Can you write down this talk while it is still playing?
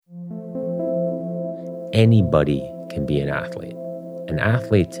Anybody can be an athlete. An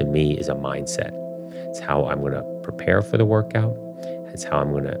athlete to me is a mindset. It's how I'm going to prepare for the workout. It's how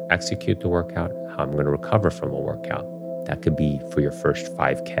I'm going to execute the workout, how I'm going to recover from a workout. That could be for your first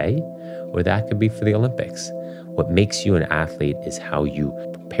 5K, or that could be for the Olympics. What makes you an athlete is how you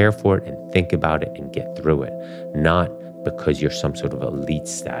prepare for it and think about it and get through it, not because you're some sort of elite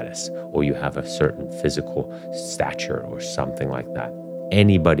status or you have a certain physical stature or something like that.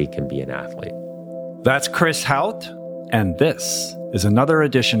 Anybody can be an athlete. That's Chris Hauth, and this is another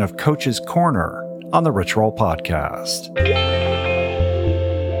edition of Coach's Corner on the Rich Roll Podcast.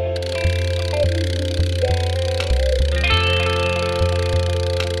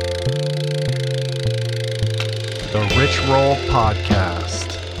 The Rich Roll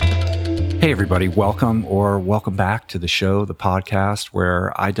Podcast. Hey everybody, welcome back to the show, the podcast,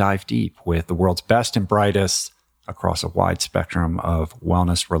 where I dive deep with the world's best and brightest across a wide spectrum of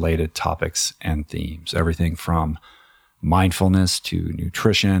wellness-related topics and themes. Everything from mindfulness to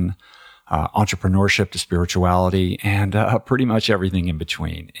nutrition, entrepreneurship to spirituality, and pretty much everything in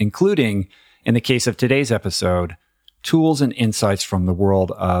between, including, in the case of today's episode, tools and insights from the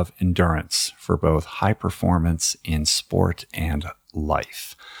world of endurance for both high performance in sport and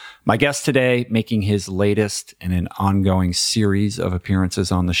life. My guest today, making his latest in an ongoing series of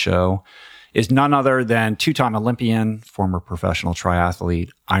appearances on the show, is none other than two-time Olympian, former professional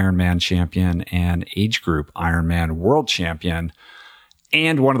triathlete, Ironman champion, and age group Ironman world champion,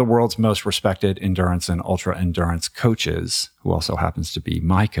 and one of the world's most respected endurance and ultra-endurance coaches, who also happens to be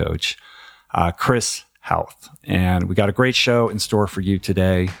my coach, Chris Hauth. And we got a great show in store for you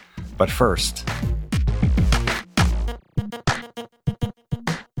today. But first,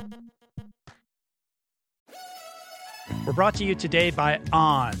 we're brought to you today by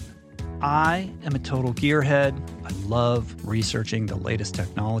On. I am a total gearhead. I love researching the latest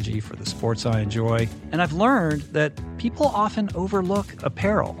technology for the sports I enjoy. And I've learned that people often overlook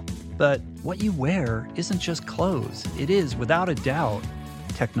apparel. But what you wear isn't just clothes. It is, without a doubt,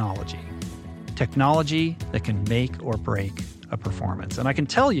 technology. Technology that can make or break a performance. And I can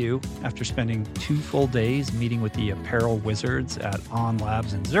tell you, after spending 2 full days meeting with the apparel wizards at On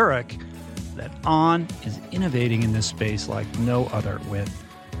Labs in Zurich, that On is innovating in this space like no other, with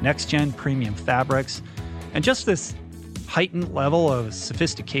next-gen premium fabrics and just this heightened level of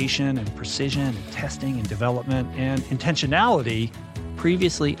sophistication and precision and testing and development and intentionality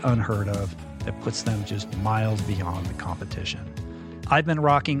previously unheard of that puts them just miles beyond the competition. I've been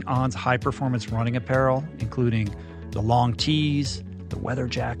rocking On's high-performance running apparel, including the long tees, the weather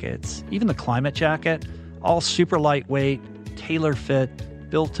jackets, even the climate jacket, all super lightweight,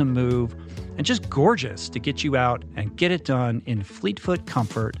 tailor-fit, built to move, and just gorgeous to get you out and get it done in fleet-foot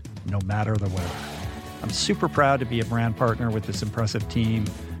comfort, no matter the weather. I'm super proud to be a brand partner with this impressive team,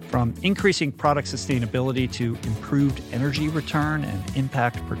 from increasing product sustainability to improved energy return and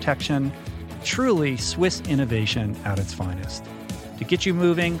impact protection. Truly Swiss innovation at its finest. To get you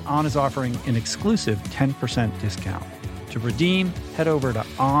moving, On is offering an exclusive 10% discount. To redeem, head over to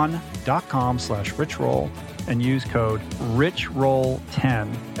on.com/richroll and use code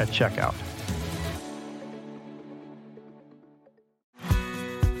RICHROLL10 at checkout.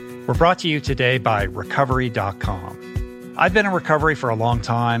 We're brought to you today by Recovery.com. I've been in recovery for a long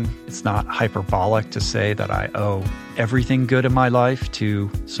time. It's not hyperbolic to say that I owe everything good in my life to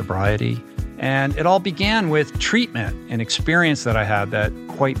sobriety. And it all began with treatment, an experience that I had that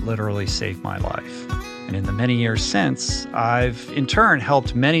quite literally saved my life. And in the many years since, I've in turn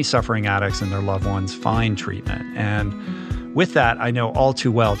helped many suffering addicts and their loved ones find treatment. And with that, I know all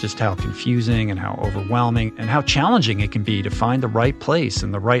too well just how confusing and how overwhelming and how challenging it can be to find the right place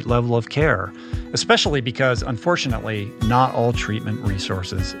and the right level of care, especially because, unfortunately, not all treatment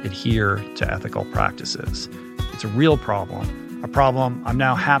resources adhere to ethical practices. It's a real problem. A problem I'm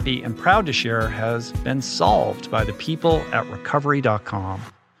now happy and proud to share has been solved by the people at Recovery.com,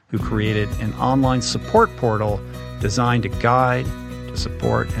 who created an online support portal designed to guide, to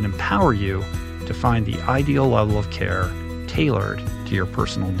support, and empower you to find the ideal level of care tailored to your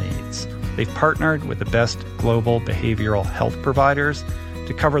personal needs. They've partnered with the best global behavioral health providers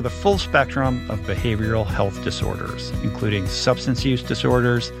to cover the full spectrum of behavioral health disorders, including substance use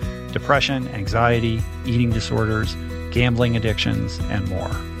disorders, depression, anxiety, eating disorders, gambling addictions, and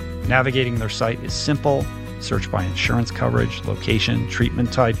more. Navigating their site is simple. Search by insurance coverage, location,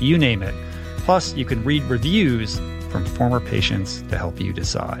 treatment type, you name it. Plus, you can read reviews from former patients to help you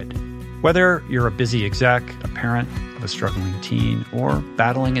decide. Whether you're a busy exec, a parent of a struggling teen, or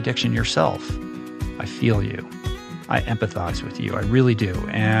battling addiction yourself, I feel you. I empathize with you. I really do.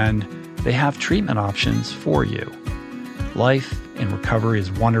 And they have treatment options for you. Life in recovery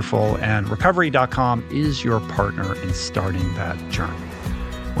is wonderful, and recovery.com is your partner in starting that journey.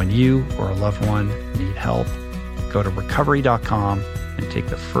 When you or a loved one need help, go to recovery.com and take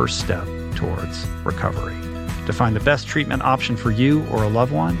the first step towards recovery. To find the best treatment option for you or a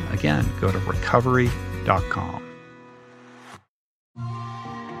loved one, again, go to recovery.com.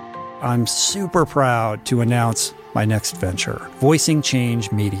 I'm super proud to announce my next venture, Voicing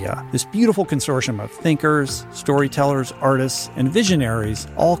Change Media. This beautiful consortium of thinkers, storytellers, artists, and visionaries,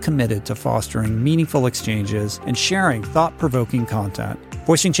 all committed to fostering meaningful exchanges and sharing thought-provoking content.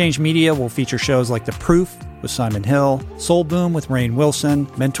 Voicing Change Media will feature shows like The Proof with Simon Hill, Soul Boom with Rainn Wilson,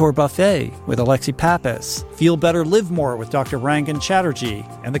 Mentor Buffet with Alexi Pappas, Feel Better, Live More with Dr. Rangan Chatterjee,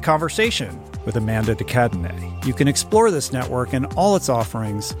 and The Conversation with Amanda de Cadenet. You can explore this network and all its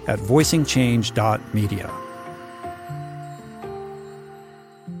offerings at voicingchange.media.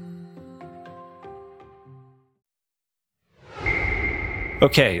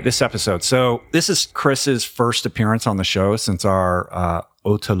 Okay, this episode. So this is Chris's first appearance on the show since our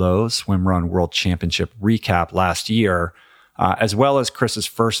Otelo Swim Run World Championship recap last year, as well as Chris's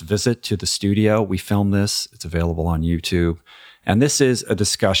first visit to the studio. We filmed this. It's available on YouTube. And this is a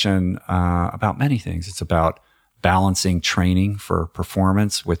discussion about many things. It's about balancing training for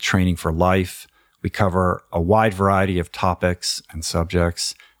performance with training for life. We cover a wide variety of topics and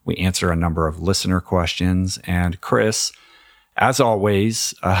subjects. We answer a number of listener questions. And Chris, as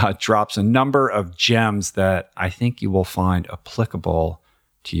always, drops a number of gems that I think you will find applicable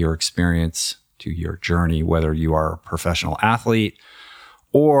to your experience, to your journey, whether you are a professional athlete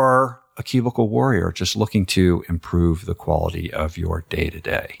or a cubicle warrior just looking to improve the quality of your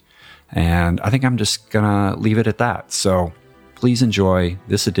day-to-day. And I think I'm just going to leave it at that. So please enjoy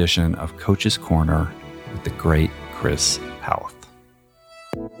this edition of Coach's Corner with the great Chris Hauth.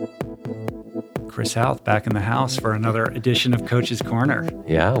 Chris Hauth back in the house for another edition of Coach's Corner.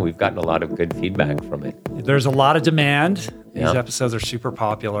 Yeah, we've gotten a lot of good feedback from it. There's a lot of demand. These Yeah. episodes are super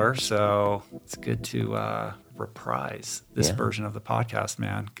popular, so it's good to reprise this version of the podcast,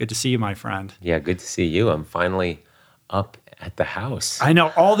 man. Good to see you, my friend. Yeah, good to see you. I'm finally up at the house. I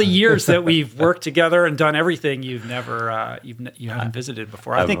know all the years that we've worked together and done everything, you haven't visited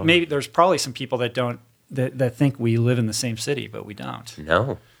before. I think maybe there's probably some people that don't that think we live in the same city, but we don't.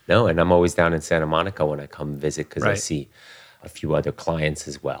 No, and I'm always down in Santa Monica when I come visit because I Right. see a few other clients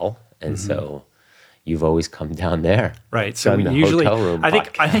as well, and so you've always come down there. Right. So Done we the usually, hotel room I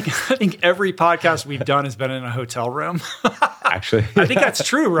think podcast. every podcast we've done has been in a hotel room. Actually, I think that's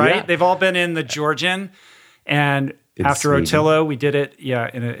true, right? Yeah. They've all been in the Georgian, and In after Sweden. Otelo, we did it,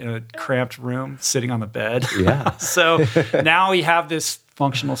 in a cramped room, sitting on the bed. Yeah. So now we have this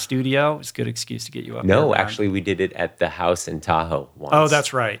functional studio. It's a good excuse to get you up. No, there, man. actually, we did it at the house in Tahoe once. Oh,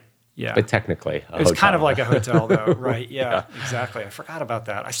 that's right. Yeah. But technically, a It's kind hotel. of like a hotel, though, right? Yeah, exactly. I forgot about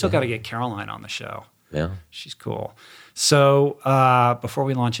that. I still got to get Caroline on the show. Yeah. She's cool. So before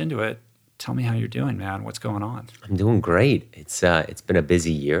we launch into it, tell me how you're doing, man. What's going on? I'm doing great. It's been a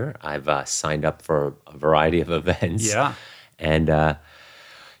busy year. I've signed up for a variety of events. Yeah. And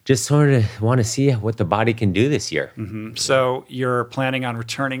just sort of want to see what the body can do this year. Mm-hmm. So you're planning on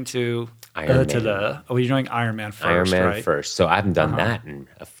returning to Ironman. you're doing Ironman first, Ironman right? first. So I haven't done that in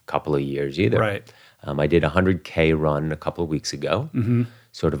a couple of years either. Right. I did a 100K run a couple of weeks ago,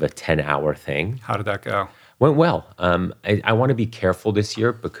 sort of a 10-hour thing. How did that go? Went well. I want to be careful this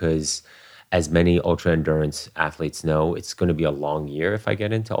year because as many ultra-endurance athletes know, it's going to be a long year if I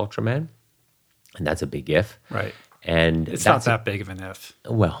get into Ultraman. And that's a big if. Right. And It's not that big of an if.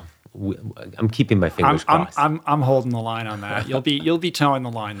 Well, I'm keeping my fingers crossed. I'm holding the line on that. You'll be towing the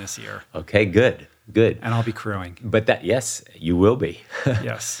line this year, Okay, good. and I'll be crewing. But yes, you will be.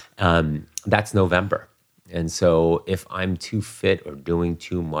 Yes. That's November. And so if I'm too fit or doing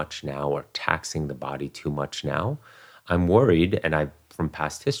too much now or taxing the body too much now, I'm worried, and from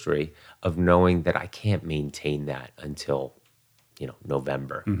past history, of knowing that I can't maintain that until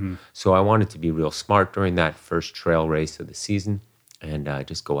November. So I wanted to be real smart during that first trail race of the season and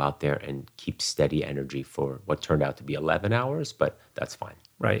just go out there and keep steady energy for what turned out to be 11 hours, but that's fine.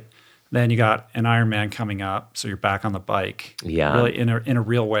 Right. Then you got an Ironman coming up, so you're back on the bike. Yeah. Really in a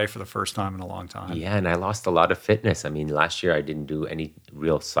real way for the first time in a long time. Yeah, and I lost a lot of fitness. I mean, last year I didn't do any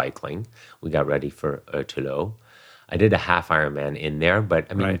real cycling. We got ready for Otelo. I did a half Ironman in there, but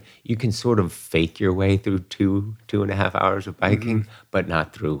I mean, Right. you can sort of fake your way through 2.5 hours of biking, but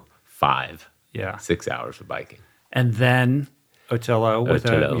not through 6 hours of biking. And then Otelo,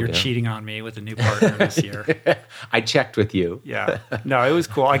 you're yeah. cheating on me with a new partner this year. I checked with you. Yeah. No, it was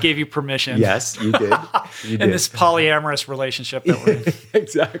cool. I gave you permission. Yes, you did. You In this polyamorous relationship that we're in.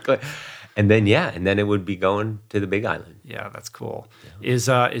 Exactly. And then it would be going to the Big Island. Yeah, that's cool.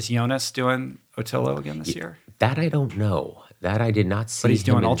 Yeah. Is Jonas doing Otillo again this year? That I don't know. That I did not see. But he's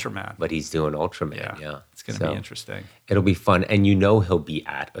doing Ultraman. But he's doing Ultraman, yeah. It's going to be interesting. It'll be fun. And he'll be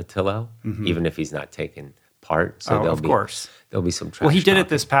at Otillo, even if he's not taking part. So of course. There'll be some trash Well, he did talking. it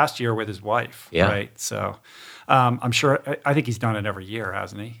this past year with his wife, right? So I'm sure, I think he's done it every year,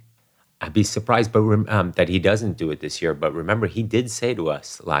 hasn't he? I'd be surprised that he doesn't do it this year. But remember, he did say to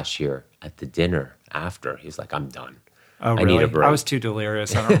us last year at the dinner after, he was like, I'm done. Oh, really? I need a break. I was too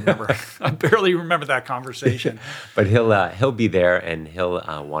delirious. I don't remember. I barely remember that conversation. But he'll be there, and he'll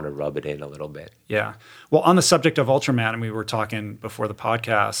want to rub it in a little bit. Yeah. Well, on the subject of Ultraman, and we were talking before the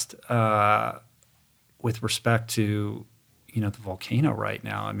podcast with respect to the volcano right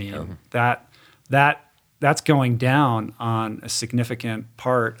now. I mean that's going down on a significant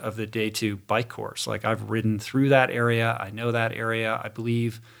part of the day 2 bike course. Like I've ridden through that area. I know that area. I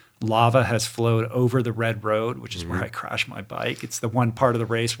believe lava has flowed over the Red Road, which is where I crashed my bike. It's the one part of the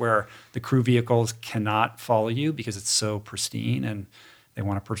race where the crew vehicles cannot follow you because it's so pristine and they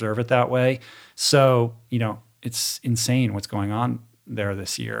want to preserve it that way. So, it's insane what's going on there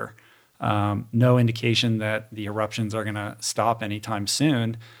this year. No indication that the eruptions are going to stop anytime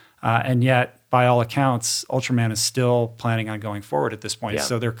soon. And yet, by all accounts, Ultraman is still planning on going forward at this point. Yeah.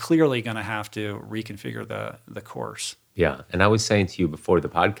 So they're clearly going to have to reconfigure the course. Yeah, and I was saying to you before the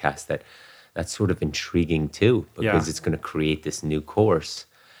podcast that that's sort of intriguing too, because it's going to create this new course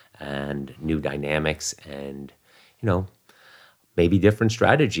and new dynamics and, maybe different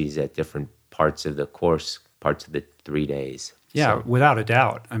strategies at different parts of the course, parts of the 3 days. Yeah, without a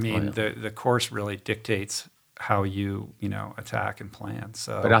doubt. I mean, the course really dictates how you attack and plan.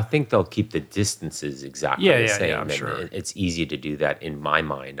 So, but I think they'll keep the distances exactly the same. Yeah, I'm sure. It's easy to do that in my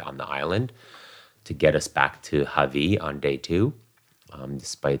mind on the island to get us back to Hauth on day 2,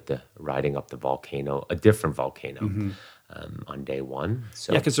 despite the riding up the volcano, a different volcano, on day 1.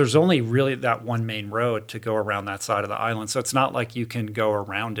 So, because there's only really that one main road to go around that side of the island. So it's not like you can go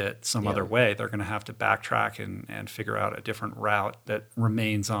around it some other way. They're going to have to backtrack and figure out a different route that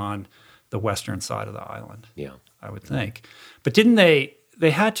remains on the western side of the island. Yeah, I would think. But didn't they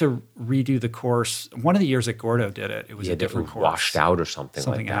had to redo the course? One of the years that Gordo did it, it was a different course. Washed out or something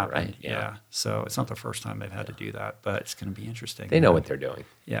like that, happened, right? Yeah. So it's not the first time they've had to do that, but it's going to be interesting. They know what they're doing.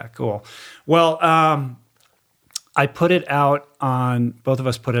 Yeah, cool. Well, I put it out both of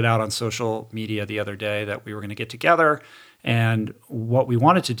us put it out on social media the other day that we were going to get together. And what we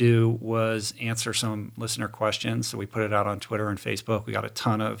wanted to do was answer some listener questions. So we put it out on Twitter and Facebook. We got a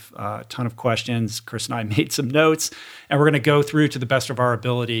ton of questions. Chris and I made some notes, and we're going to go through to the best of our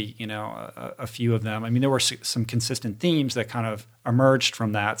ability, a few of them. I mean, there were some consistent themes that kind of emerged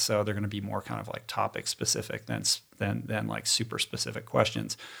from that. So they're going to be more kind of like topic specific than like super specific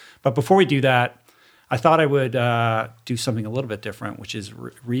questions. But before we do that, I thought I would do something a little bit different, which is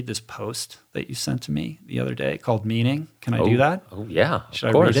read this post that you sent to me the other day called "Meaning." Can I do that? Oh yeah, should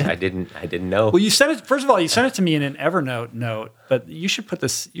of course. I read it? I didn't know. Well, you sent it. First of all, you sent it to me in an Evernote note, but you should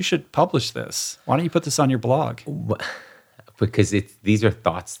publish this. Why don't you put this on your blog? Because these are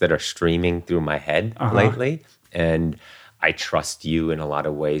thoughts that are streaming through my head lately, and I trust you in a lot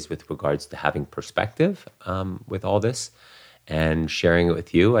of ways with regards to having perspective with all this. And sharing it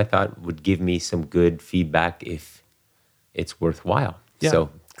with you, I thought would give me some good feedback if it's worthwhile. Yeah. So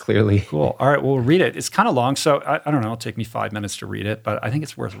clearly. Cool. All right, we'll read it. It's kind of long, so I don't know. It'll take me 5 minutes to read it, but I think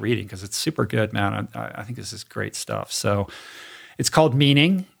it's worth reading because it's super good, man. I think this is great stuff. So it's called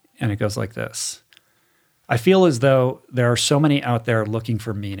Meaning, and it goes like this. I feel as though there are so many out there looking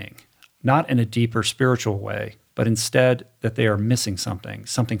for meaning, not in a deeper spiritual way, but instead that they are missing something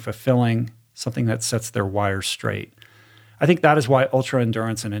fulfilling, something that sets their wires straight. I think that is why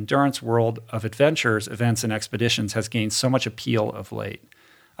ultra-endurance and endurance world of adventures, events, and expeditions has gained so much appeal of late.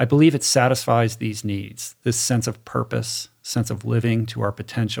 I believe it satisfies these needs, this sense of purpose, sense of living to our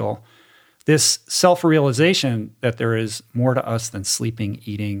potential, this self-realization that there is more to us than sleeping,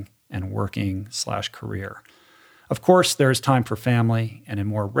 eating, and working/career. Of course, there is time for family, and in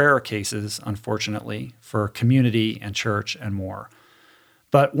more rare cases, unfortunately, for community and church and more.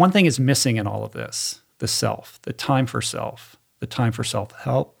 But one thing is missing in all of this. The self, the time for self, the time for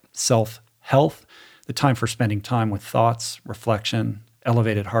self-health, the time for spending time with thoughts, reflection,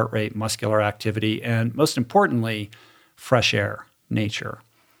 elevated heart rate, muscular activity, and most importantly, fresh air, nature.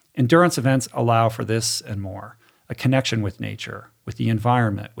 Endurance events allow for this and more, a connection with nature, with the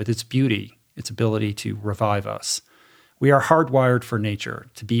environment, with its beauty, its ability to revive us. We are hardwired for nature,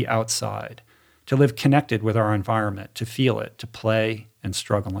 to be outside, to live connected with our environment, to feel it, to play and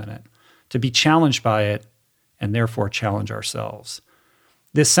struggle in it, to be challenged by it, and therefore challenge ourselves.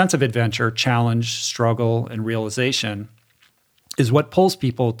 This sense of adventure, challenge, struggle, and realization is what pulls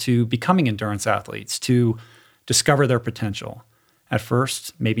people to becoming endurance athletes, to discover their potential. At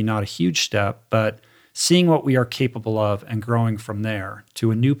first, maybe not a huge step, but seeing what we are capable of and growing from there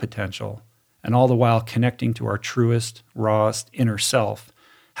to a new potential, and all the while connecting to our truest, rawest inner self,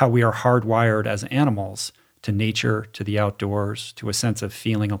 how we are hardwired as animals to nature, to the outdoors, to a sense of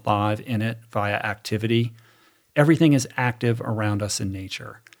feeling alive in it via activity. Everything is active around us in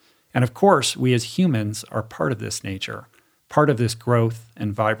nature. And of course, we as humans are part of this nature, part of this growth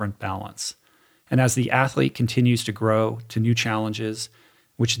and vibrant balance. And as the athlete continues to grow to new challenges,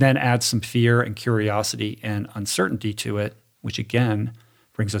 which then adds some fear and curiosity and uncertainty to it, which again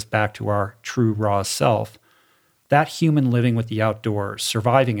brings us back to our true raw self, that human living with the outdoors,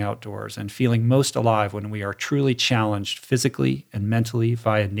 surviving outdoors, and feeling most alive when we are truly challenged physically and mentally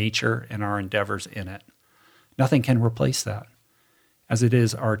via nature and our endeavors in it. Nothing can replace that, as it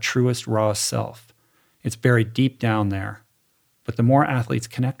is our truest, rawest self. It's buried deep down there. But the more athletes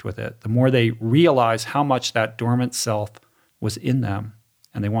connect with it, the more they realize how much that dormant self was in them,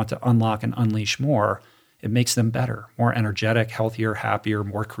 and they want to unlock and unleash more, it makes them better, more energetic, healthier, happier,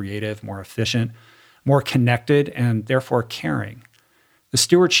 more creative, more efficient, more connected, and therefore caring. The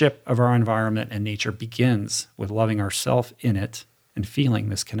stewardship of our environment and nature begins with loving ourselves in it and feeling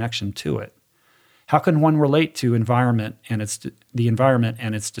this connection to it. How can one relate to the environment and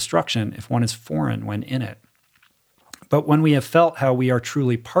its destruction if one is foreign when in it? But when we have felt how we are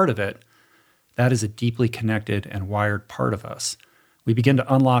truly part of it, that is a deeply connected and wired part of us. We begin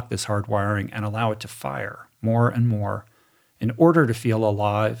to unlock this hardwiring and allow it to fire more and more in order to feel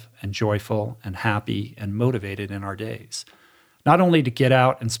alive and joyful and happy and motivated in our days. Not only to get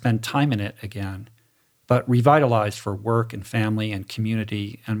out and spend time in it again, but revitalized for work and family and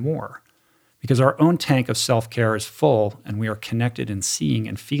community and more. Because our own tank of self-care is full and we are connected in seeing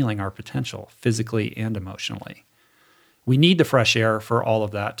and feeling our potential, physically and emotionally. We need the fresh air for all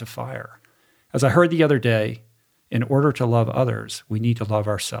of that to fire. As I heard the other day, in order to love others, we need to love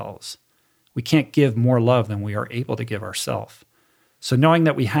ourselves. We can't give more love than we are able to give ourselves. So knowing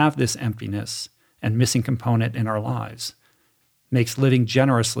that we have this emptiness and missing component in our lives makes living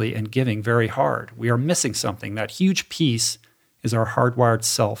generously and giving very hard. We are missing something. That huge piece is our hardwired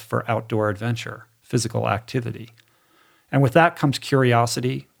self for outdoor adventure, physical activity. And with that comes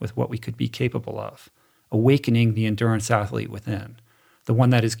curiosity with what we could be capable of, awakening the endurance athlete within, the one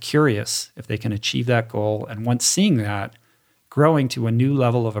that is curious if they can achieve that goal, and once seeing that, growing to a new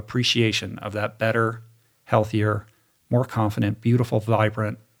level of appreciation of that better, healthier, more confident, beautiful,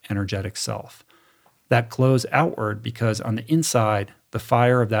 vibrant, energetic self. That glows outward because on the inside, the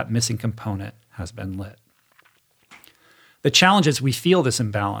fire of that missing component has been lit. The challenge is we feel this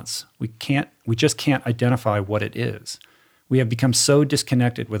imbalance. We just can't identify what it is. We have become so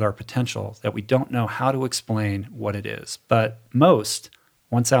disconnected with our potential that we don't know how to explain what it is. But most,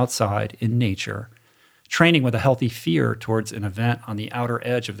 once outside in nature, training with a healthy fear towards an event on the outer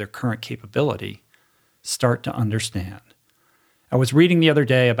edge of their current capability, start to understand. I was reading the other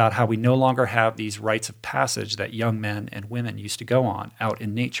day about how we no longer have these rites of passage that young men and women used to go on out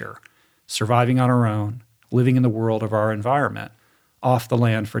in nature, surviving on our own, living in the world of our environment, off the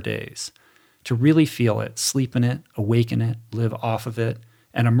land for days. To really feel it, sleep in it, awaken it, live off of it,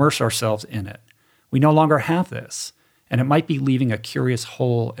 and immerse ourselves in it. We no longer have this, and it might be leaving a curious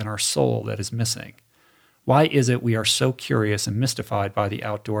hole in our soul that is missing. Why is it we are so curious and mystified by the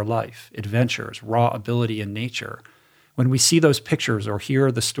outdoor life, adventures, raw ability in nature? When we see those pictures or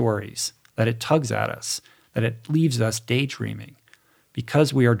hear the stories, that it tugs at us, that it leaves us daydreaming.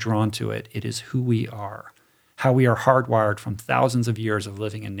 Because we are drawn to it, it is who we are, how we are hardwired from thousands of years of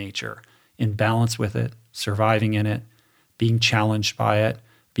living in nature, in balance with it, surviving in it, being challenged by it,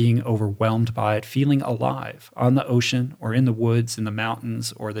 being overwhelmed by it, feeling alive on the ocean or in the woods, in the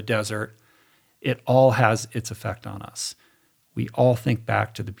mountains or the desert. It all has its effect on us. We all think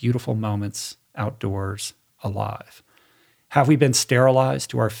back to the beautiful moments outdoors, alive. Have we been sterilized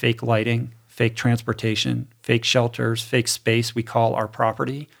to our fake lighting, fake transportation, fake shelters, fake space we call our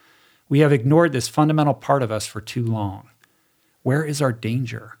property? We have ignored this fundamental part of us for too long. Where is our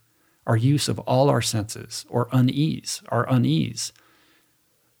danger? Our use of all our senses, or our unease?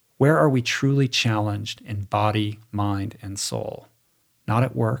 Where are we truly challenged in body, mind, and soul? Not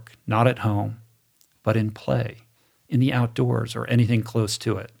at work, not at home, but in play, in the outdoors, or anything close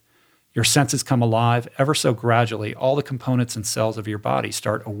to it. Your senses come alive ever so gradually. All the components and cells of your body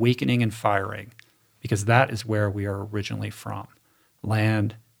start awakening and firing, because that is where we are originally from.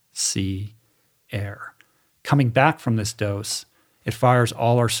 Land, sea, air. Coming back from this dose, it fires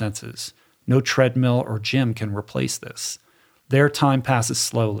all our senses. No treadmill or gym can replace this. There, time passes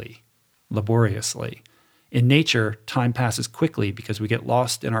slowly, laboriously. In nature, time passes quickly because we get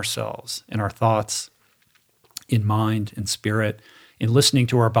lost in ourselves, in our thoughts, in mind, in spirit, in listening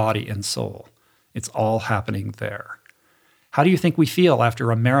to our body and soul. It's all happening there. How do you think we feel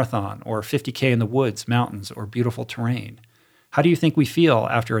after a marathon or 50K in the woods, mountains, or beautiful terrain? How do you think we feel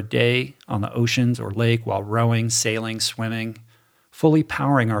after a day on the oceans or lake while rowing, sailing, swimming, fully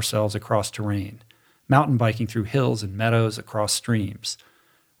powering ourselves across terrain, mountain biking through hills and meadows, across streams?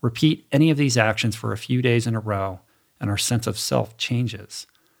 Repeat any of these actions for a few days in a row, and our sense of self changes.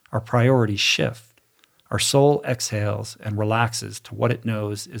 Our priorities shift. Our soul exhales and relaxes to what it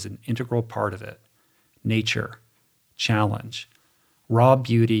knows is an integral part of it: nature, challenge, raw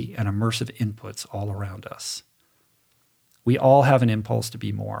beauty, and immersive inputs all around us. We all have an impulse to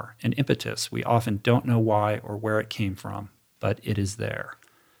be more, an impetus we often don't know why or where it came from, but it is there.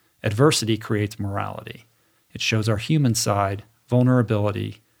 Adversity creates morality. It shows our human side,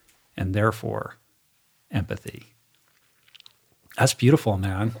 vulnerability, and therefore empathy. That's beautiful,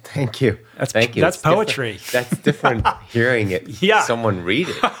 man. Thank you. Thank you. That's poetry. That's different hearing it. Yeah. Someone read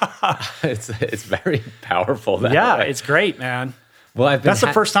it. It's very powerful. Yeah, way. It's great, man. Well, that's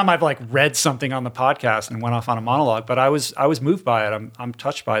the first time I've read something on the podcast and went off on a monologue, but I was moved by it. I'm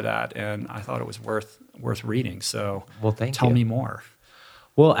touched by that, and I thought it was worth reading. So, well, tell me more.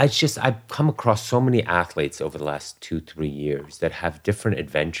 Well, I've come across so many athletes over the last 2-3 years that have different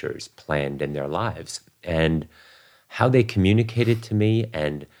adventures planned in their lives, and how they communicate it to me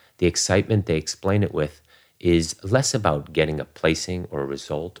and the excitement they explain it with is less about getting a placing or a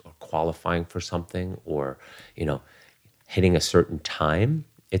result or qualifying for something or, hitting a certain time.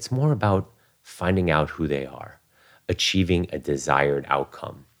 It's more about finding out who they are, achieving a desired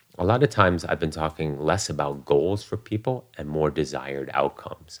outcome. A lot of times I've been talking less about goals for people and more desired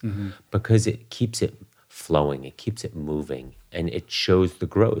outcomes because it keeps it flowing, it keeps it moving, and it shows the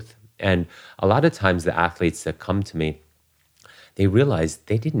growth. And a lot of times the athletes that come to me, they realize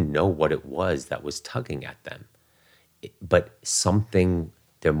they didn't know what it was that was tugging at them, but something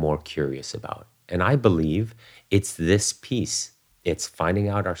they're more curious about. And I believe it's this piece. It's finding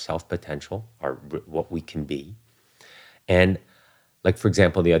out our self-potential, what we can be. And for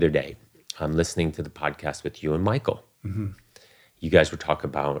example, the other day, I'm listening to the podcast with you and Michael. Mm-hmm. You guys were talking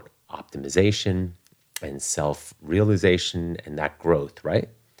about optimization and self-realization and that growth, right?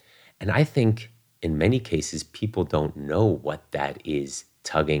 And I think in many cases, people don't know what that is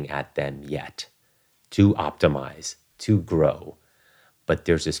tugging at them yet to optimize, to grow. But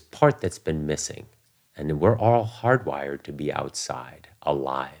there's this part that's been missing. And we're all hardwired to be outside,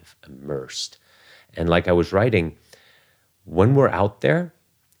 alive, immersed. And like I was writing, when we're out there,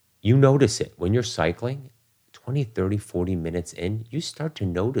 you notice it. When you're cycling, 20, 30, 40 minutes in, you start to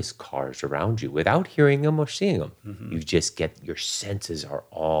notice cars around you without hearing them or seeing them. Mm-hmm. You just your senses are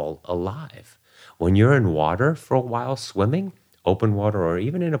all alive. When you're in water for a while, swimming, open water, or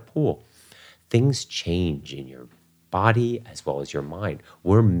even in a pool, things change in your body as well as your mind.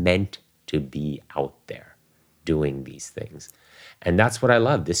 We're meant to be out there doing these things. And that's what I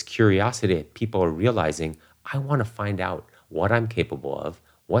love, this curiosity that people are realizing, I want to find out what I'm capable of,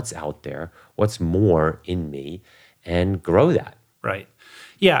 what's out there, what's more in me, and grow that. Right.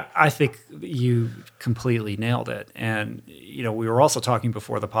 Yeah, I think you completely nailed it. And, we were also talking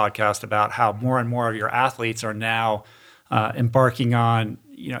before the podcast about how more and more of your athletes are now embarking on,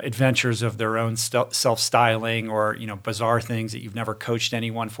 adventures of their own self-styling or, bizarre things that you've never coached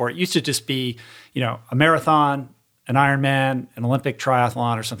anyone for. It used to just be, a marathon, an Ironman, an Olympic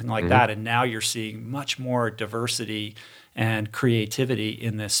triathlon or something like that. And now you're seeing much more diversity and creativity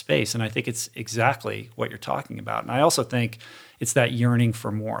in this space. And I think it's exactly what you're talking about. And I also think it's that yearning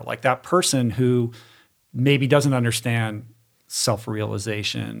for more, like that person who maybe doesn't understand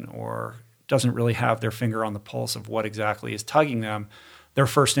self-realization or doesn't really have their finger on the pulse of what exactly is tugging them. Their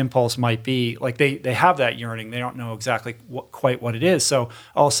first impulse might be they have that yearning. They don't know exactly quite what it is. So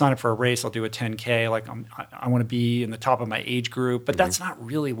I'll sign up for a race. I'll do a 10K. I want to be in the top of my age group, but that's not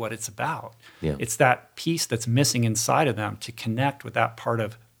really what it's about. Yeah. It's that piece that's missing inside of them to connect with that part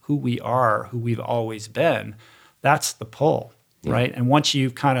of who we are, who we've always been. That's the pull, right? And once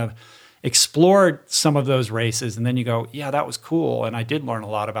you've kind of explored some of those races and then you go, yeah, that was cool. And I did learn a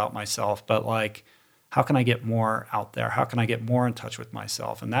lot about myself, but how can I get more out there? How can I get more in touch with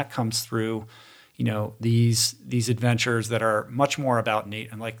myself? And that comes through, these adventures that are much more about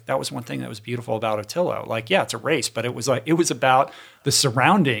Nate. And that was one thing that was beautiful about Otillo. It's a race, but it was about the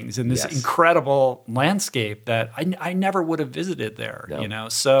surroundings and this incredible landscape that I never would have visited there. No.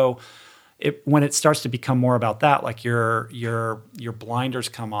 So when it starts to become more about that, your blinders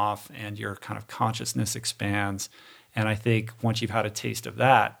come off and your kind of consciousness expands. And I think once you've had a taste of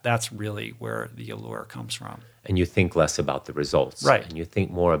that, that's really where the allure comes from. And you think less about the results. Right. And you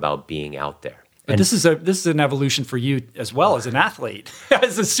think more about being out there. But this is an evolution for you as well as an athlete,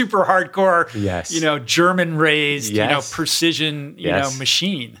 as a super hardcore, German raised, precision,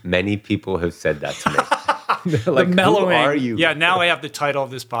 machine. Many people have said that to me. Like, the mellowing. Who are you? Yeah, now I have the title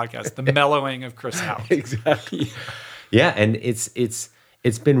of this podcast, The Mellowing of Chris Hauth. Exactly. Yeah, and it's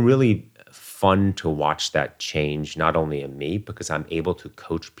been really fun to watch that change, not only in me, because I'm able to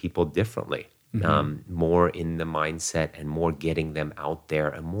coach people differently, more in the mindset and more getting them out there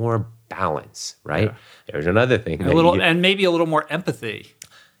and more balance, right? Yeah. There's another thing. And maybe a little more empathy.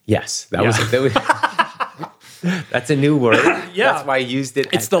 Yes, that was that's a new word. Yeah. That's why I used it.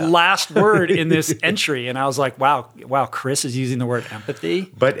 It's the last word in this entry. And I was like, wow, Chris is using the word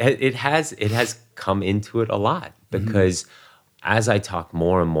empathy. But it has come into it a lot because as I talk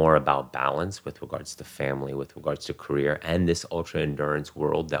more and more about balance with regards to family, with regards to career, and this ultra endurance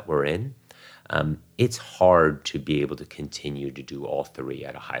world that we're in, it's hard to be able to continue to do all three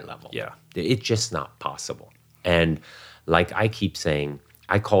at a high level. Yeah. It's just not possible. And like I keep saying,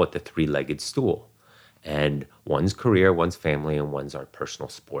 I call it the three-legged stool. And one's career, one's family, and one's our personal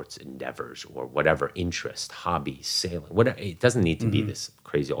sports endeavors or whatever interest, hobbies, sailing, whatever. It doesn't need to be this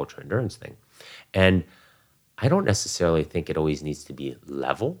crazy ultra endurance thing. And I don't necessarily think it always needs to be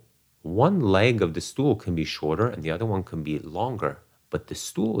level. One leg of the stool can be shorter and the other one can be longer, but the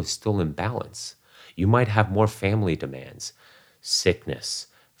stool is still in balance. You might have more family demands, sickness,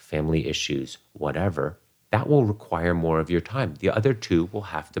 family issues, whatever. That will require more of your time. The other two will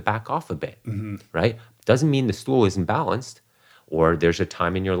have to back off a bit, right? Doesn't mean the stool isn't balanced, or there's a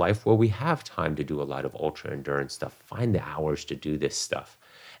time in your life where we have time to do a lot of ultra endurance stuff. Find the hours to do this stuff.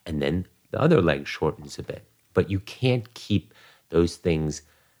 And then the other leg shortens a bit. But you can't keep those things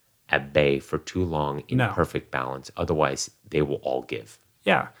at bay for too long in perfect balance. Otherwise, they will all give.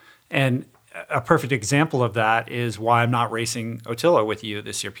 Yeah. And a perfect example of that is why I'm not racing Otillo with you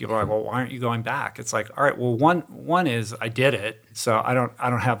this year. People are like, well, why aren't you going back? It's like, all right, well, one is I did it, so I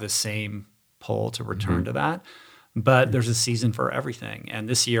don't have the same pull to return to that. But there's a season for everything. And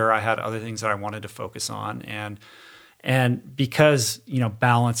this year I had other things that I wanted to focus on. And because,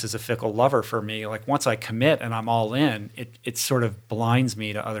 balance is a fickle lover for me, like once I commit and I'm all in, it sort of blinds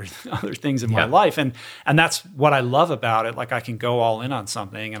me to other things in my life. And that's what I love about it. Like I can go all in on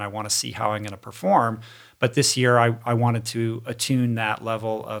something and I want to see how I'm going to perform. But this year I wanted to attune that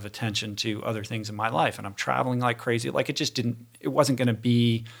level of attention to other things in my life. And I'm traveling like crazy. Like it wasn't going to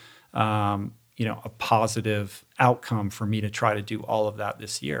be, a positive outcome for me to try to do all of that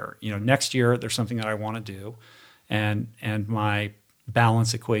this year. Next year, there's something that I want to do. And my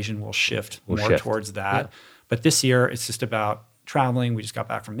balance equation will shift towards that. Yeah. But this year, it's just about traveling. We just got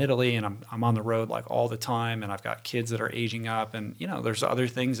back from Italy, and I'm on the road like all the time, and I've got kids that are aging up, and there's other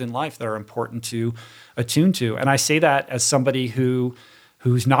things in life that are important to attune to. And I say that as somebody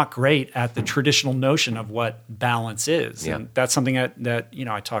who's not great at the traditional notion of what balance is. Yeah. And that's something that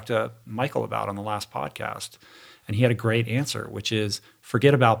I talked to Michael about on the last podcast. And he had a great answer, which is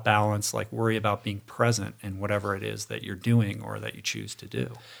forget about balance, like worry about being present in whatever it is that you're doing or that you choose to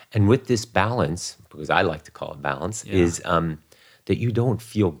do. And with this balance, because I like to call it balance, is that you don't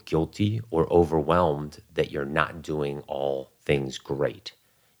feel guilty or overwhelmed that you're not doing all things great.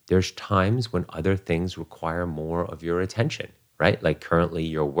 There's times when other things require more of your attention, right? Like currently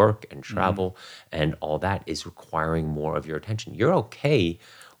your work and travel and all that is requiring more of your attention. You're okay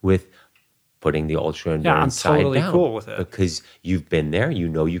with putting the ultra endurance side down. I'm totally cool with it. Because you've been there,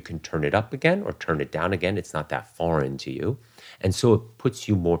 you can turn it up again or turn it down again. It's not that foreign to you. And so it puts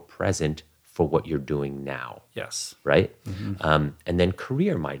you more present for what you're doing now. Yes. Right? And then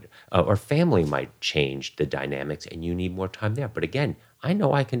career might, or family might change the dynamics and you need more time there. But again, I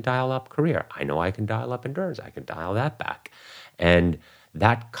know I can dial up career. I know I can dial up endurance. I can dial that back. And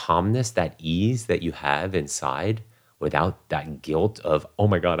that calmness, that ease that you have inside without that guilt of, oh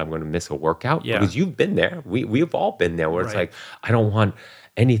my God, I'm going to miss a workout. Yeah. Because you've been there. We've all been there where it's like, I don't want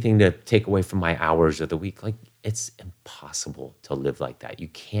anything to take away from my hours of the week. Like it's impossible to live like that. You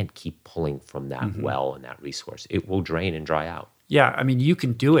can't keep pulling from that well and that resource. It will drain and dry out. Yeah. I mean, you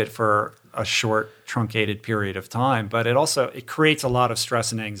can do it for a short, truncated period of time, but it creates a lot of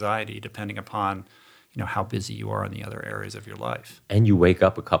stress and anxiety depending upon, how busy you are in the other areas of your life. And you wake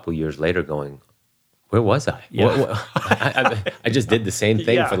up a couple years later going, where was I? Yeah. I just did the same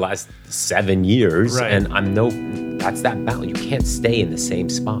thing for the last 7 years. Right. And that's that balance. You can't stay in the same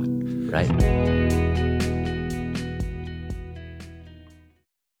spot, right?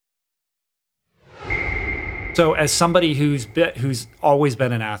 So as somebody who's always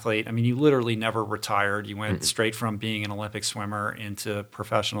been an athlete, I mean, you literally never retired. You went straight from being an Olympic swimmer into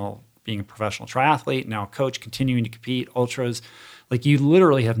being a professional triathlete, now a coach, continuing to compete, ultras. Like you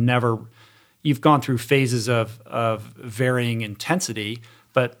literally have never, you've gone through phases of varying intensity,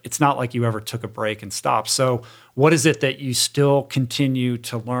 but it's not like you ever took a break and stopped. So what is it that you still continue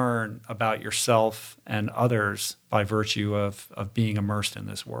to learn about yourself and others by virtue of being immersed in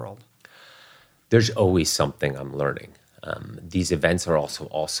this world? There's always something I'm learning. These events are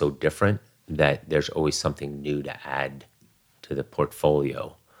also different, that there's always something new to add to the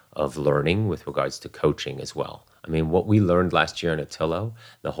portfolio of learning with regards to coaching as well. I mean, what we learned last year in Attilo,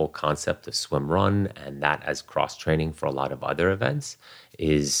 the whole concept of swim run and that as cross-training for a lot of other events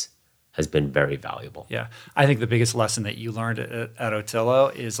has been very valuable. Yeah. I think the biggest lesson that you learned at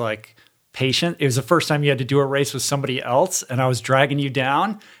Attilo is like patient. It was the first time you had to do a race with somebody else and I was dragging you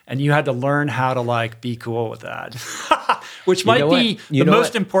down and you had to learn how to like be cool with that, which might be the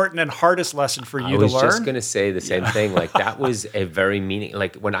most important and hardest lesson for you to learn. I was just going to say the same thing. Like that was a very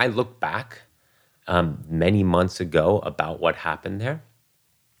like when I look back many months ago about what happened there,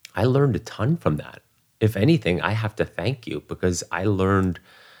 I learned a ton from that. If anything, I have to thank you because I learned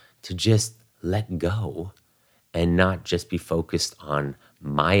to just let go and not just be focused on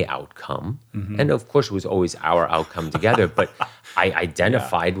my outcome. Mm-hmm. And of course, it was always our outcome together, but I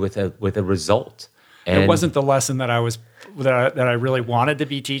identified with a result. And it wasn't the lesson that I really wanted to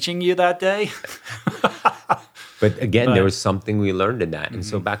be teaching you that day. But again, there was something we learned in that. Mm-hmm. And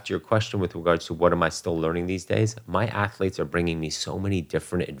so back to your question with regards to what am I still learning these days? My athletes are bringing me so many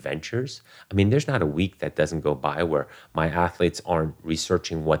different adventures. I mean, there's not a week that doesn't go by where my athletes aren't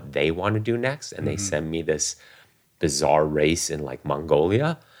researching what they want to do next. And they send me this bizarre race in like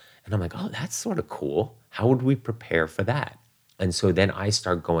Mongolia. And I'm like, oh, that's sort of cool. How would we prepare for that? And so then I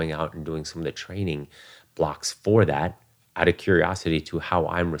start going out and doing some of the training blocks for that out of curiosity to how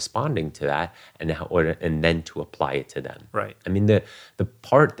I'm responding to that and then to apply it to them. Right. I mean, the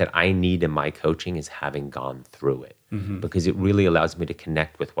part that I need in my coaching is having gone through it because it really allows me to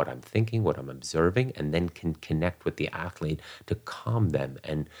connect with what I'm thinking, what I'm observing, and then can connect with the athlete to calm them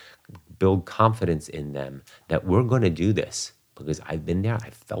and build confidence in them that we're going to do this because I've been there,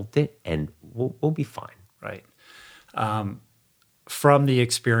 I felt it, and we'll be fine. Right. From the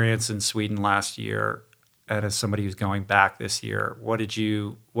experience in Sweden last year, and as somebody who's going back this year, what did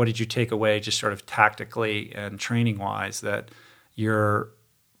you take away just sort of tactically and training wise that you're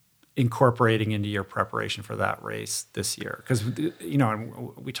incorporating into your preparation for that race this year? Because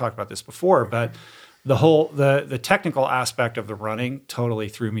and we talked about this before, but the whole the technical aspect of the running totally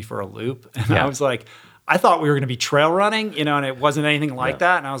threw me for a loop, and I was like, I thought we were going to be trail running, and it wasn't anything like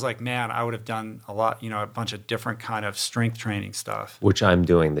that. And I was like, man, I would have done a lot, a bunch of different kind of strength training stuff. Which I'm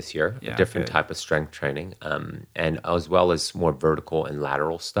doing this year, a different type of strength training, and as well as more vertical and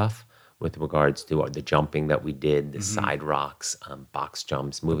lateral stuff with regards to the jumping that we did, the side rocks, box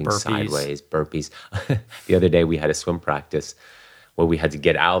jumps, moving sideways, burpees. The other day we had a swim practice where we had to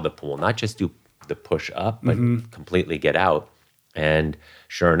get out of the pool, not just do the push up, but completely get out. And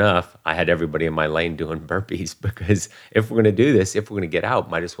sure enough, I had everybody in my lane doing burpees because if we're going to do this, if we're going to get out,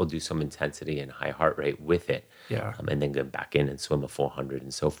 might as well do some intensity and high heart rate with it. Yeah. And then get back in and swim a 400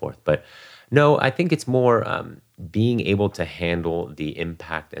 and so forth. But no, I think it's more being able to handle the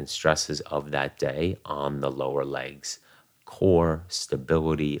impact and stresses of that day on the lower legs, core,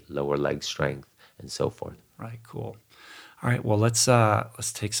 stability, lower leg strength, and so forth. Right, cool. All right, well, let's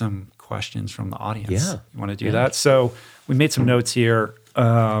take some questions from the audience. Yeah. You want to do that? So we made some notes here,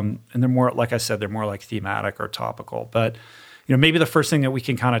 and they're more, like I said, they're more like thematic or topical. But maybe the first thing that we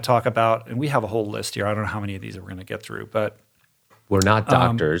can kind of talk about, and we have a whole list here. I don't know how many of these we're going to get through, but we're not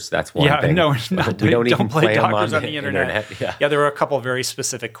doctors. That's one thing. No, we're not. We don't even play doctors on the internet. Yeah, there were a couple of very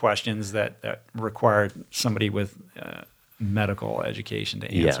specific questions that required somebody with medical education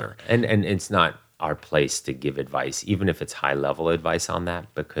to answer. Yeah. And it's not our place to give advice, even if it's high-level advice on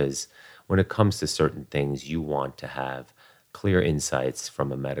that, because when it comes to certain things, you want to have clear insights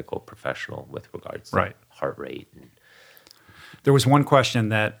from a medical professional with regards to heart rate. There was one question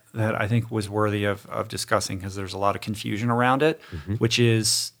that I think was worthy of discussing because there's a lot of confusion around it, which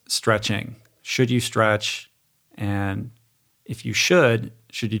is stretching. Should you stretch? And if you should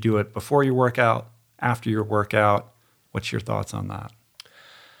you do it before your workout, after your workout? What's your thoughts on that?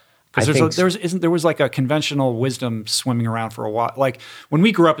 Because there was like a conventional wisdom swimming around for a while. Like when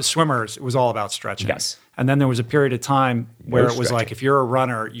we grew up as swimmers, it was all about stretching. Yes. And then there was a period of time where it was like, if you're a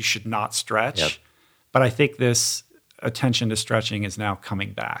runner, you should not stretch. Yep. But I think this attention to stretching is now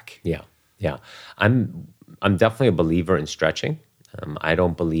coming back. Yeah. I'm definitely a believer in stretching. I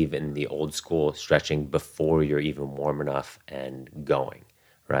don't believe in the old school stretching before you're even warm enough and going,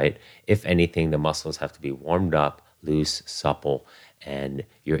 right? If anything, the muscles have to be warmed up, loose, supple, and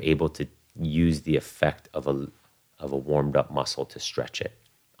you're able to use the effect of a warmed up muscle to stretch it.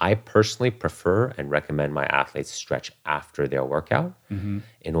 I personally prefer and recommend my athletes stretch after their workout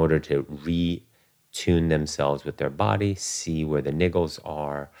in order to retune themselves with their body, see where the niggles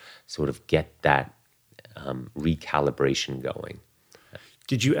are, sort of get that recalibration going.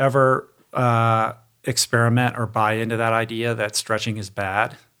 Did you ever experiment or buy into that idea that stretching is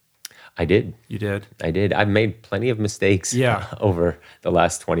bad? I did. You did? I did. I've made plenty of mistakes over the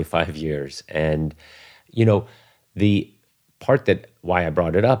last 25 years. And, the part that why I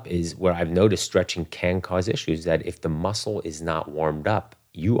brought it up is where I've noticed stretching can cause issues, that if the muscle is not warmed up,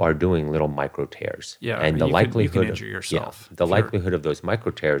 you are doing little micro tears. Yeah, and the you can injure yourself. The likelihood of those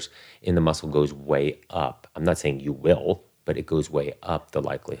micro tears in the muscle goes way up. I'm not saying you will, but it goes way up, the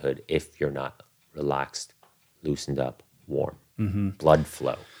likelihood, if you're not relaxed, loosened up, warm, blood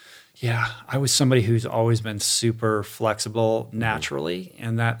flow. Yeah, I was somebody who's always been super flexible naturally,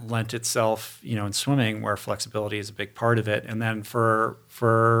 and that lent itself, in swimming, where flexibility is a big part of it. And then for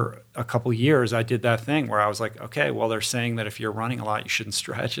a couple years, I did that thing where I was like, okay, well, they're saying that if you're running a lot, you shouldn't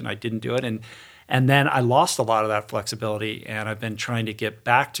stretch, and I didn't do it. And then I lost a lot of that flexibility, and I've been trying to get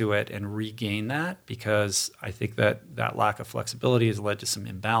back to it and regain that, because I think that lack of flexibility has led to some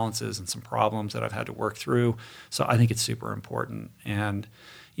imbalances and some problems that I've had to work through. So I think it's super important. And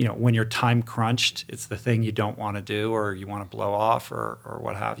when you're time crunched, it's the thing you don't want to do, or you want to blow off, or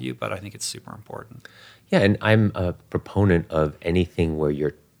what have you. But I think it's super important. Yeah, and I'm a proponent of anything where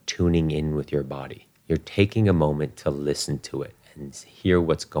you're tuning in with your body. You're taking a moment to listen to it and hear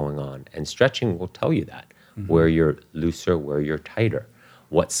what's going on. And stretching will tell you that, where you're looser, where you're tighter,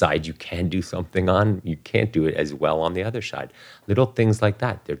 what side you can do something on, you can't do it as well on the other side. Little things like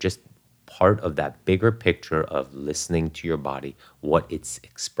that. They're just part of that bigger picture of listening to your body, what it's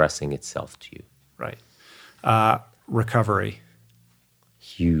expressing itself to you. Right. Recovery.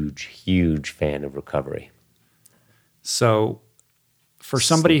 Huge fan of recovery. So for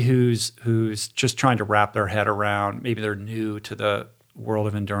somebody who's just trying to wrap their head around, maybe they're new to the world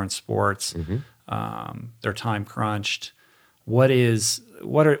of endurance sports, they're time crunched. What is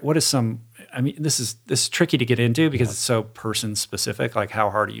some? I mean, this is tricky to get into because it's so person specific. Like, how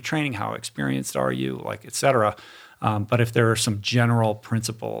hard are you training? How experienced are you? Like, et cetera. But if there are some general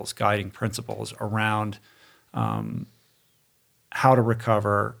principles, guiding principles around how to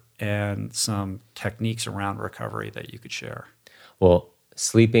recover, and some techniques around recovery that you could share. Well,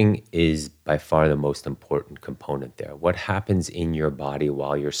 sleeping is by far the most important component there. What happens in your body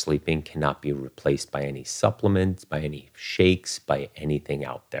while you're sleeping cannot be replaced by any supplements, by any shakes, by anything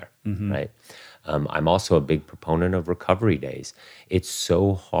out there, right? I'm also a big proponent of recovery days. It's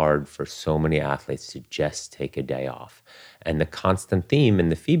so hard for so many athletes to just take a day off. And the constant theme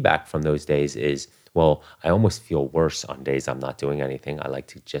and the feedback from those days is, well, I almost feel worse on days I'm not doing anything. I like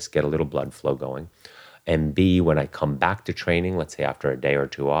to just get a little blood flow going. And B, when I come back to training, let's say after a day or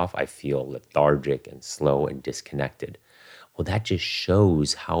two off, I feel lethargic and slow and disconnected. Well, that just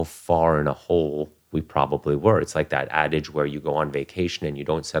shows how far in a hole we probably were. It's like that adage where you go on vacation and you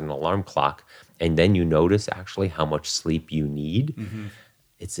don't set an alarm clock, and then you notice actually how much sleep you need.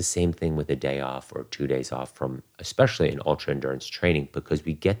 It's the same thing with a day off or 2 days off from, especially in ultra endurance training, because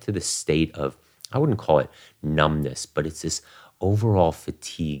we get to the state of, I wouldn't call it numbness, but it's this overall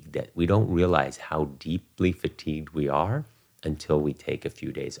fatigue that we don't realize how deeply fatigued we are until we take a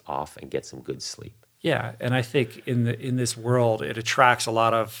few days off and get some good sleep. Yeah, and I think in this world, it attracts a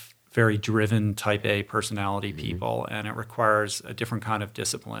lot of very driven type A personality people, and it requires a different kind of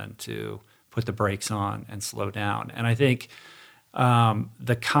discipline to put the brakes on and slow down. And I think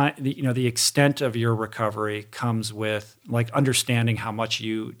the extent of your recovery comes with like understanding how much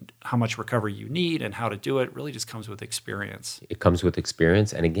recovery you need and how to do it. Really just comes with experience. It comes with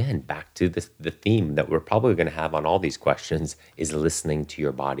experience. And again, back to the theme that we're probably going to have on all these questions is listening to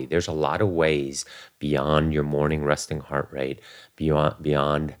your body. There's a lot of ways beyond your morning resting heart rate,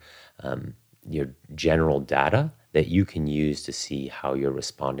 beyond your general data that you can use to see how you're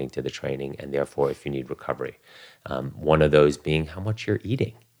responding to the training, and therefore if you need recovery. One of those being how much you're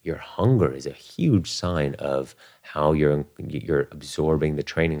eating. Your hunger is a huge sign of how you're absorbing the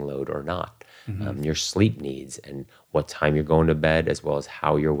training load or not. Your sleep needs and what time you're going to bed, as well as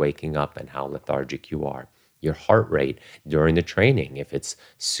how you're waking up and how lethargic you are. Your heart rate during the training, if it's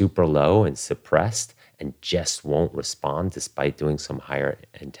super low and suppressed and just won't respond despite doing some higher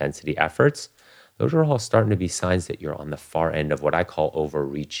intensity efforts, those are all starting to be signs that you're on the far end of what I call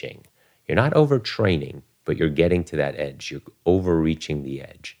overreaching. You're not overtraining, but but you're getting to that edge. You're overreaching the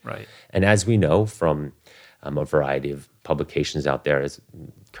edge. Right. And as we know from a variety of publications out there as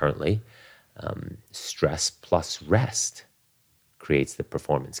currently, stress plus rest creates the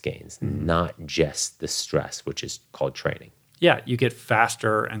performance gains, not just the stress, which is called training. Yeah, you get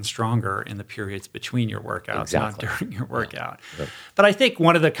faster and stronger in the periods between your workouts, Exactly. not during your workout. Yeah. But I think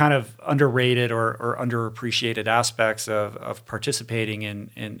one of the kind of underrated or underappreciated aspects of participating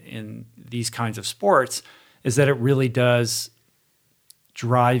in these kinds of sports is that it really does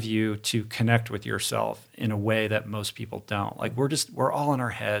drive you to connect with yourself in a way that most people don't. Like we're all in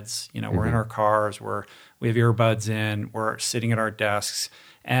our heads, we're in our cars, we have earbuds in, we're sitting at our desks,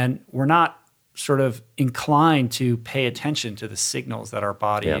 and we're not sort of inclined to pay attention to the signals that our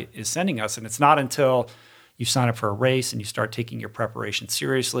body is sending us. And it's not until you sign up for a race and you start taking your preparation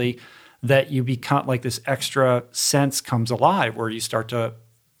seriously that you become like this extra sense comes alive where you start to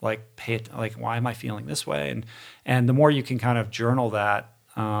like pay it, like, why am I feeling this way? And the more you can kind of journal that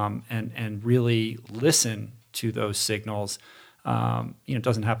and really listen to those signals, it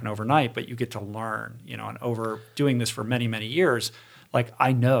doesn't happen overnight, but you get to learn, and over doing this for many, many years, like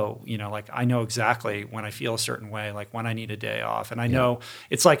I know exactly when I feel a certain way, like when I need a day off. And I know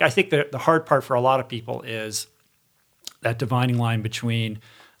it's like, I think that the hard part for a lot of people is that dividing line between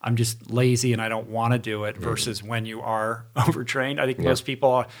I'm just lazy and I don't want to do it versus when you are overtrained. I think most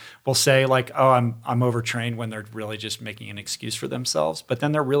people will say like, oh, I'm overtrained when they're really just making an excuse for themselves. But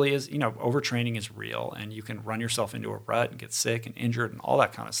then there really is, overtraining is real and you can run yourself into a rut and get sick and injured and all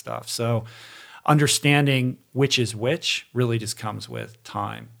that kind of stuff. So understanding which is which really just comes with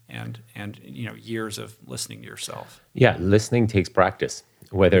time and years of listening to yourself. Yeah, listening takes practice,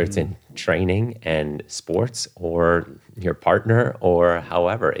 whether it's in training and sports or your partner or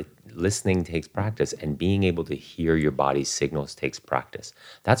however. Listening takes practice, and being able to hear your body's signals takes practice.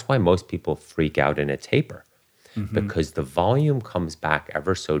 That's why most people freak out in a taper, because the volume comes back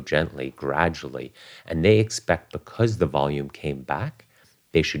ever so gently, gradually, and they expect because the volume came back,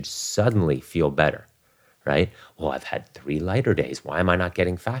 they should suddenly feel better, right? Well, I've had 3 lighter days. Why am I not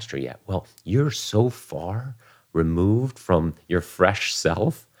getting faster yet? Well, you're so far removed from your fresh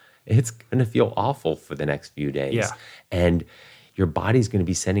self, it's going to feel awful for the next few days. Yeah. And your body's going to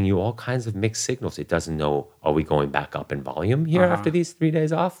be sending you all kinds of mixed signals. It doesn't know, are we going back up in volume here after these 3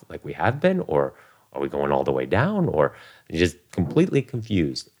 days off like we have been? Or are we going all the way down? Or just completely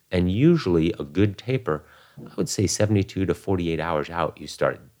confused. And usually a good taper, I would say 72 to 48 hours out, you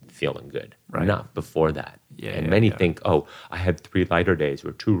start feeling good, not before that. Many think, oh, I had 3 lighter days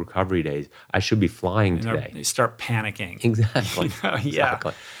or 2 recovery days. I should be flying today. They start panicking. Exactly.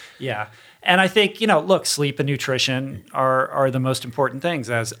 Exactly. Yeah. And I think, look, sleep and nutrition are the most important things,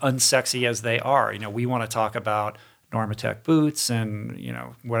 as unsexy as they are. We want to talk about Normatec boots and,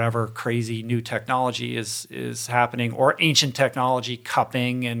 whatever crazy new technology is happening, or ancient technology,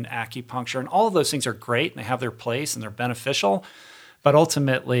 cupping and acupuncture. And all of those things are great and they have their place and they're beneficial. But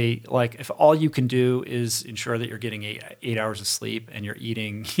ultimately, like if all you can do is ensure that you're getting 8 hours of sleep and you're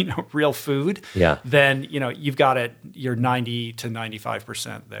eating, real food, then, you've got it, you're 90 to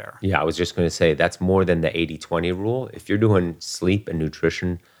 95% there. Yeah, I was just going to say that's more than the 80-20 rule. If you're doing sleep and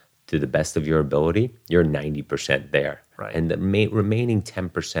nutrition to the best of your ability, you're 90% there. Right. And the remaining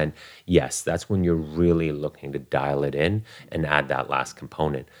 10%, yes, that's when you're really looking to dial it in and add that last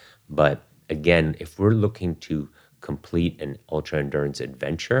component. But again, if we're looking to complete an ultra endurance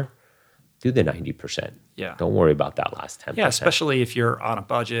adventure, do the 90%. Yeah. Don't worry about that last 10%. Yeah, especially if you're on a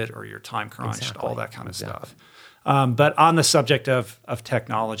budget or you're time crunched, all that kind of stuff. But on the subject of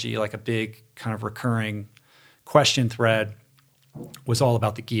technology, like a big kind of recurring question thread was all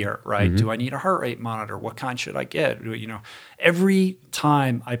about the gear, right? Do I need a heart rate monitor? What kind should I get? Every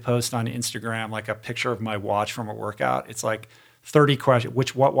time I post on Instagram like a picture of my watch from a workout, it's like 30 questions.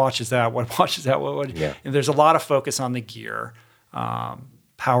 What watch is that? What watch is that? And there's a lot of focus on the gear,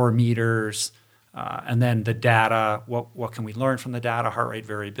 power meters, and then the data. What can we learn from the data? Heart rate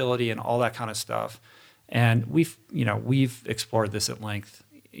variability and all that kind of stuff. And we've explored this at length,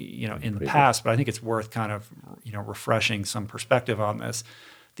 in the past. But I think it's worth kind of refreshing some perspective on this.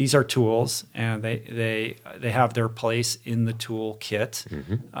 These are tools, and they have their place in the tool kit.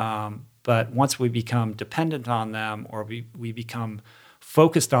 But once we become dependent on them, or we become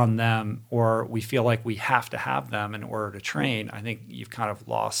focused on them, or we feel like we have to have them in order to train, I think you've kind of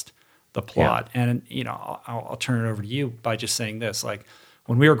lost the plot. Yeah. And, I'll turn it over to you by just saying this. Like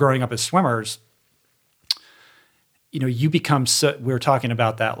when we were growing up as swimmers, you become we were talking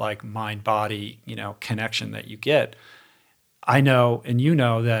about that like mind-body, connection that you get. I know, and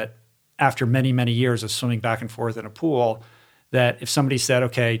that after many, many years of swimming back and forth in a pool, that if somebody said,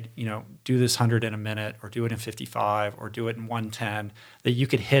 okay, do this 100 in a minute, or do it in 55, or do it in 110, that you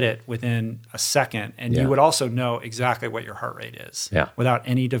could hit it within a second, and you would also know exactly what your heart rate is without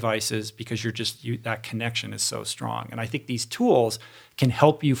any devices, because that connection is so strong. And I think these tools can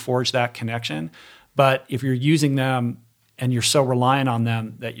help you forge that connection. But if you're using them and you're so reliant on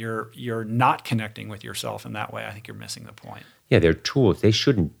them that you're not connecting with yourself in that way, I think you're missing the point. Yeah, they're tools. They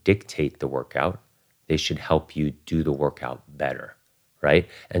shouldn't dictate the workout. They should help you do the workout better, right?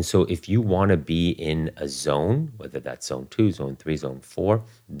 And so if you want to be in a zone, whether that's zone 2, zone 3, zone 4,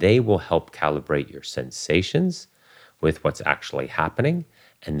 they will help calibrate your sensations with what's actually happening,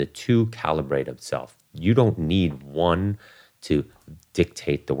 and the two calibrate itself. You don't need one to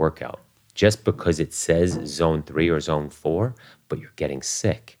dictate the workout. Just because it says zone 3 or zone 4, but you're getting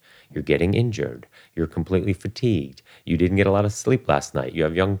sick, you're getting injured, you're completely fatigued, you didn't get a lot of sleep last night, you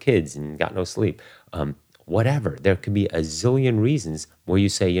have young kids and got no sleep, whatever. There could be a zillion reasons where you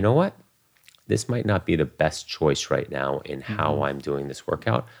say, you know what? This might not be the best choice right now in how I'm doing this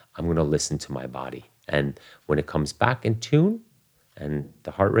workout. I'm going to listen to my body. And when it comes back in tune, and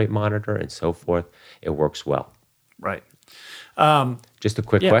the heart rate monitor and so forth, it works well. Right. Just a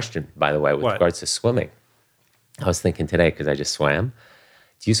quick question, by the way, with regards to swimming. I was thinking today, because I just swam,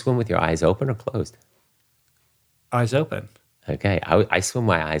 do you swim with your eyes open or closed? Eyes open. Okay. I swim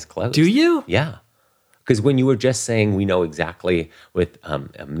my eyes closed. Do you? Yeah. Because when you were just saying we know exactly with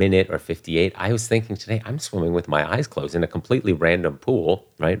a minute or 58, I was thinking today I'm swimming with my eyes closed in a completely random pool,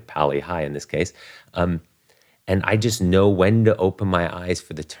 right? Pali High in this case. And I just know when to open my eyes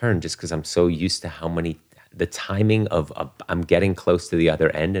for the turn, just because I'm so used to the timing of I'm getting close to the other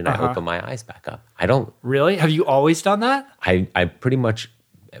end, and I open my eyes back up. I don't... Really? Have you always done that? I pretty much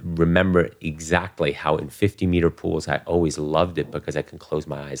remember exactly how in 50-meter pools I always loved it because I can close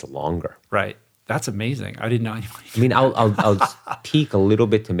my eyes longer. Right. That's amazing. I didn't know anybody. I mean, I'll peek a little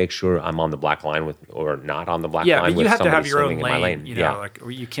bit to make sure I'm on the black line or not on the black line. Yeah, but you with have to have your swimming own in my lane. Like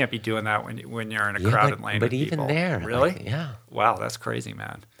you can't be doing that when you're in a crowded lane. But with even people. there, really, yeah. Wow, that's crazy,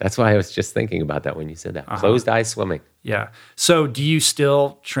 man. That's why I was just thinking about that when you said that. Closed eye swimming. Yeah. So, do you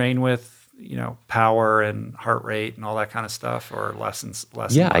still train with power and heart rate and all that kind of stuff, or less?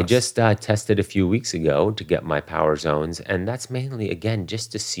 Yeah, I just tested a few weeks ago to get my power zones, and that's mainly, again,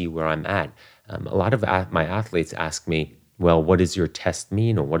 just to see where I'm at. A lot of my athletes ask me, well, what does your test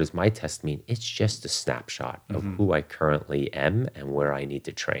mean, or what does my test mean? It's just a snapshot of who I currently am and where I need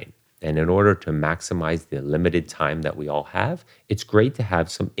to train. And in order to maximize the limited time that we all have, it's great to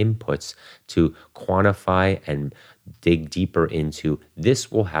have some inputs to quantify and dig deeper into this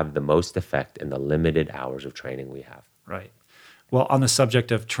will have the most effect in the limited hours of training we have. Right. Well, on the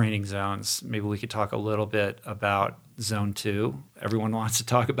subject of training zones, maybe we could talk a little bit about zone 2. Everyone wants to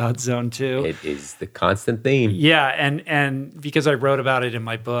talk about zone 2. It is the constant theme. Yeah, and because I wrote about it in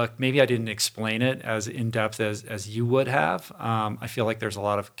my book, maybe I didn't explain it as in-depth as you would have. I feel like there's a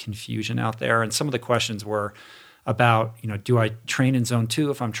lot of confusion out there. And some of the questions were about, do I train in zone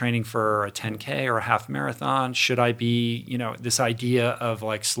 2 if I'm training for a 10K or a half marathon? Should I be, this idea of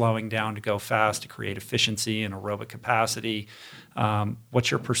like slowing down to go fast to create efficiency and aerobic capacity? What's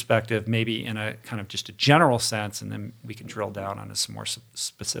your perspective, maybe in a kind of just a general sense, and then we can drill down onto some more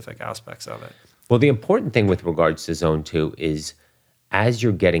specific aspects of it. Well, the important thing with regards to zone 2 is as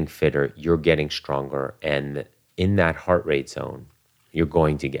you're getting fitter, you're getting stronger, and in that heart rate zone, you're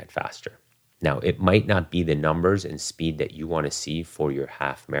going to get faster. Now, it might not be the numbers and speed that you want to see for your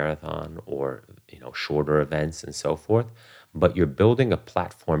half marathon or shorter events and so forth, but you're building a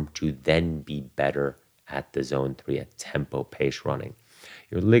platform to then be better at the zone 3 at tempo pace running.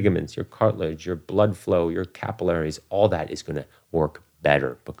 Your ligaments, your cartilage, your blood flow, your capillaries, all that is going to work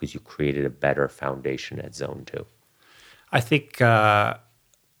better because you created a better foundation at zone 2. I think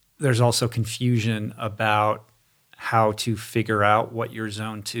there's also confusion about how to figure out what your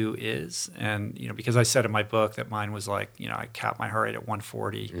zone 2 is. And, because I said in my book that mine was like, I capped my heart rate at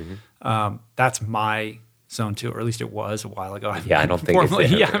 140. That's my zone 2, or at least it was a while ago. I don't think it's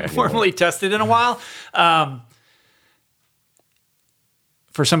there. I haven't formally tested in a while.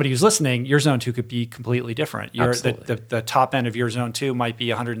 For somebody who's listening, your zone 2 could be completely different. The top end of your zone 2 might be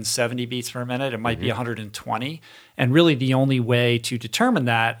 170 beats per minute. It might be 120. And really the only way to determine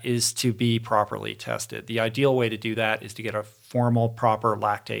that is to be properly tested. The ideal way to do that is to get a formal, proper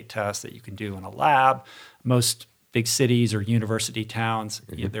lactate test that you can do in a lab. Most big cities or university towns,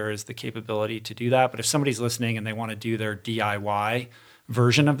 there is the capability to do that. But if somebody's listening and they want to do their DIY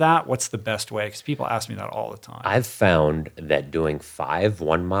version of that, what's the best way? Because people ask me that all the time. I've found that doing 5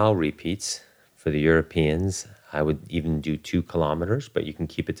 1-mile repeats for the Europeans, I would even do 2 kilometers, but you can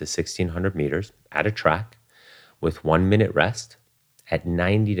keep it to 1,600 meters at a track with 1 minute rest at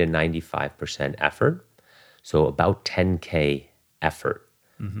 90 to 95% effort. So about 10K effort,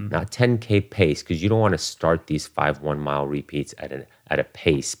 not 10K pace, because you don't want to start these 5 1-mile repeats at a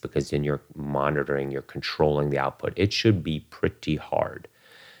pace, because then you're monitoring, you're controlling the output. It should be pretty hard.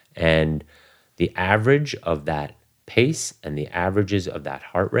 And the average of that pace and the averages of that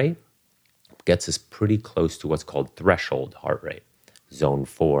heart rate gets us pretty close to what's called threshold heart rate, zone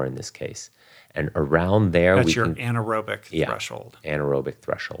 4 in this case. And around there, that's your anaerobic threshold. Anaerobic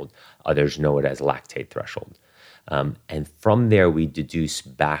threshold. Others know it as lactate threshold. And from there, we deduce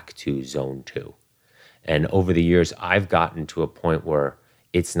back to zone 2. And over the years, I've gotten to a point where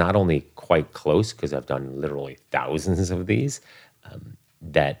it's not only quite close, because I've done literally thousands of these,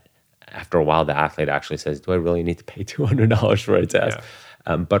 that after a while, the athlete actually says, do I really need to pay $200 for a test?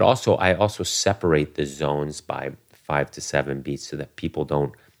 Yeah. But also, I also separate the zones by 5 to 7 beats so that people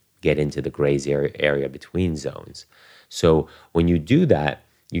don't get into the gray area between zones. So when you do that,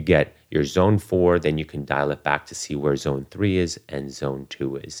 you get your zone 4, then you can dial it back to see where zone 3 is and zone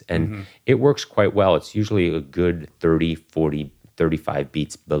 2 is. And it works quite well. It's usually a good 30, 40, 35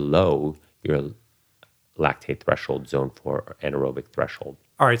 beats below your lactate threshold, zone 4, or anaerobic threshold.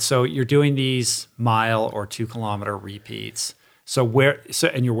 All right, so you're doing these mile or 2 kilometer repeats.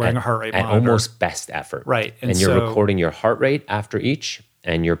 And you're wearing a heart rate monitor. At almost best effort. Right. And you're recording your heart rate after each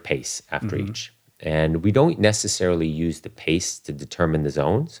and your pace after each. And we don't necessarily use the pace to determine the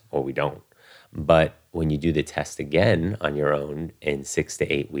zones, or we don't. But when you do the test again on your own in 6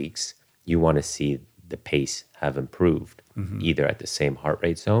 to 8 weeks, you want to see the pace have improved, either at the same heart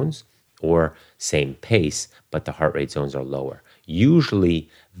rate zones or same pace, but the heart rate zones are lower. Usually,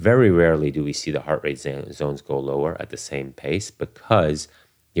 very rarely do we see the heart rate zones go lower at the same pace, because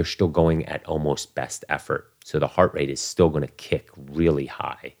you're still going at almost best effort. So the heart rate is still going to kick really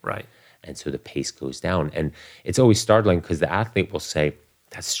high. Right. And so the pace goes down. And it's always startling, because the athlete will say,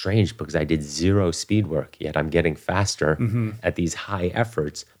 that's strange, because I did 0 speed work, yet I'm getting faster at these high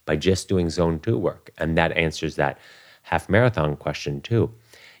efforts by just doing zone 2 work. And that answers that half marathon question too.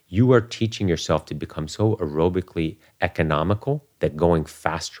 You are teaching yourself to become so aerobically economical that going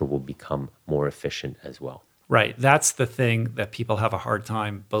faster will become more efficient as well. Right. That's the thing that people have a hard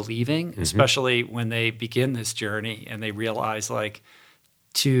time believing, especially when they begin this journey and they realize, like,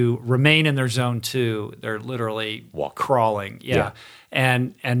 to remain in their zone 2, they're literally crawling. Yeah.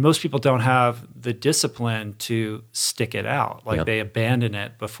 And most people don't have the discipline to stick it out. Like, they abandon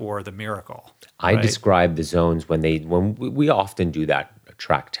it before the miracle. I describe the zones when we often do that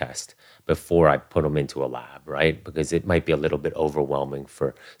track test before I put them into a lab, right? Because it might be a little bit overwhelming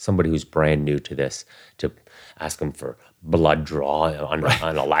for somebody who's brand new to this to ask them for blood draw on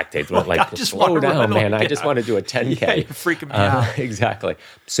a lactate. Like, slow down, man. I just want to do a 10K. Yeah, you're freaking me out. Exactly.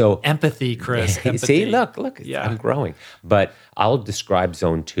 So empathy, Chris. Empathy. See, look, I'm growing. But I'll describe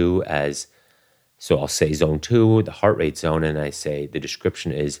zone 2 as, so I'll say zone 2, the heart rate zone, and I say the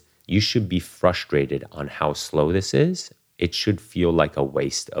description is, you should be frustrated on how slow this is. It should feel like a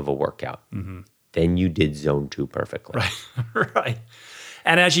waste of a workout. Then you did zone 2 perfectly. Right.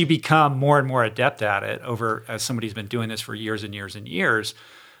 And as you become more and more adept at it, as somebody who's been doing this for years and years and years,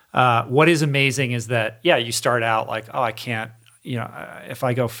 what is amazing is that, you start out like, oh, I can't, if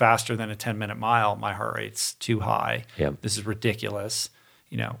I go faster than a 10-minute mile, my heart rate's too high. Yeah. This is ridiculous.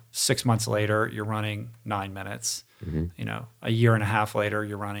 6 months later, you're running 9 minutes. A year and a half later,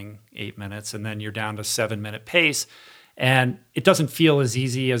 you're running 8 minutes, and then you're down to 7-minute pace. And it doesn't feel as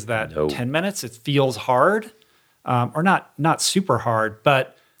easy as that 10 minutes. It feels hard, or not super hard,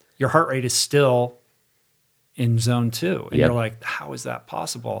 but your heart rate is still in zone 2. And you're like, how is that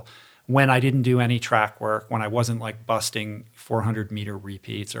possible? When I didn't do any track work, when I wasn't like busting 400-meter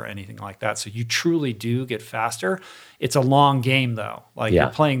repeats or anything like that. So you truly do get faster. It's a long game, though. Like, you're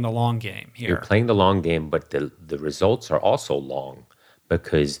playing the long game here. You're playing the long game, but the results are also long,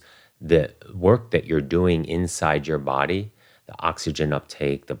 because the work that you're doing inside your body, the oxygen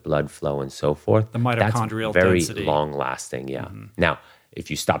uptake, the blood flow, and so forth, the mitochondrial that's very density. long lasting. Now, if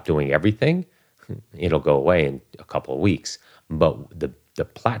you stop doing everything, it'll go away in a couple of weeks. But the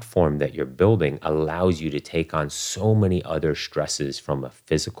platform that you're building allows you to take on so many other stresses from a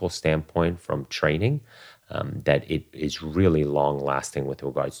physical standpoint, from training, that it is really long-lasting with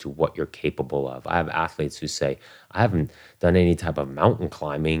regards to what you're capable of. I have athletes who say, I haven't done any type of mountain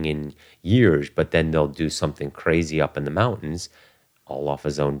climbing in years, but then they'll do something crazy up in the mountains, all off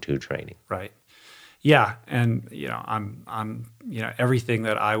of zone 2 training. Right. Yeah, and I'm everything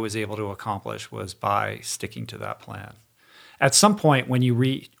that I was able to accomplish was by sticking to that plan. At some point, when you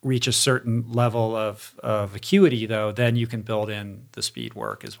reach a certain level of acuity, though, then you can build in the speed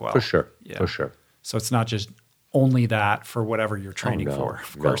work as well. For sure. So it's not just only that for whatever you're training for.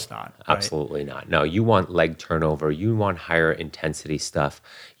 Of course not. Right? Absolutely not. No, you want leg turnover. You want higher intensity stuff.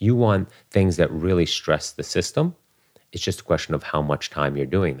 You want things that really stress the system. It's just a question of how much time you're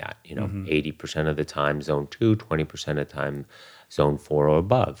doing that. 80% of the time zone 2, 20% of the time zone 4 or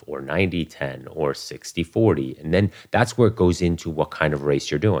above, or 90-10 or 60-40. And then that's where it goes into what kind of race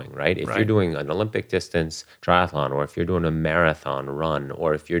you're doing, right? If you're doing an Olympic distance triathlon, or if you're doing a marathon run,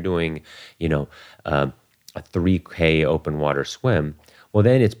 or if you're doing, a 3K open water swim, well,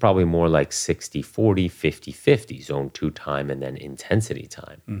 then it's probably more like 60-40, 50-50, zone 2 time and then intensity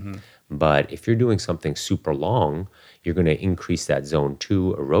time. But if you're doing something super long, you're going to increase that zone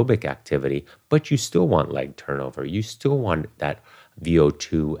 2 aerobic activity, but you still want leg turnover. You still want that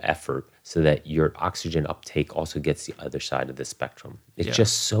VO2 effort so that your oxygen uptake also gets the other side of the spectrum. It's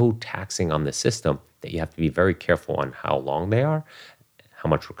just so taxing on the system that you have to be very careful on how long they are, how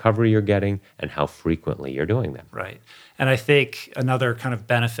much recovery you're getting, and how frequently you're doing them. Right. And I think another kind of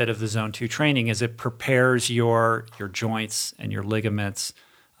benefit of the zone 2 training is it prepares your joints and your ligaments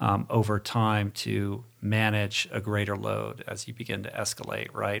over time to manage a greater load as you begin to escalate,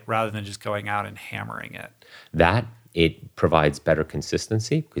 right? Rather than just going out and hammering it. It provides better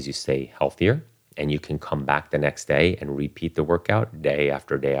consistency because you stay healthier, and you can come back the next day and repeat the workout day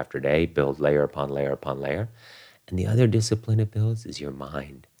after day after day, build layer upon layer upon layer. And the other discipline it builds is your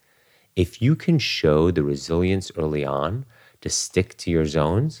mind. If you can show the resilience early on to stick to your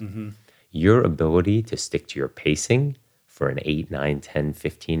zones, your ability to stick to your pacing for an 8, 9, 10,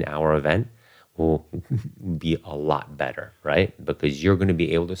 15-hour event will be a lot better, right? Because you're going to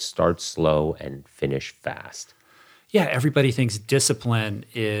be able to start slow and finish fast. Yeah, everybody thinks discipline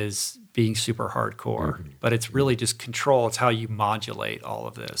is being super hardcore, but it's really just control. It's how you modulate all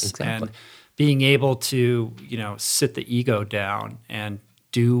of this. Exactly. And being able to, sit the ego down and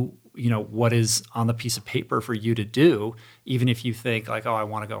do, what is on the piece of paper for you to do, even if you think like, oh, I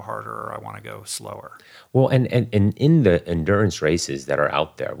want to go harder or I want to go slower. Well, and in the endurance races that are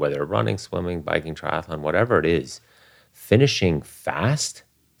out there, whether running, swimming, biking, triathlon, whatever it is, finishing fast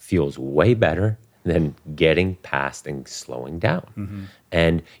feels way better than getting past and slowing down.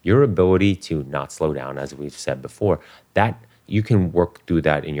 And your ability to not slow down, as we've said before, that you can work through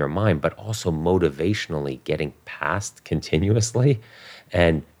that in your mind, but also motivationally getting past continuously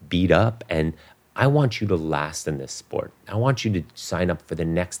and beat up. And I want you to last in this sport. I want you to sign up for the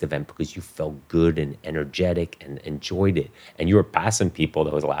next event because you felt good and energetic and enjoyed it. And you were passing people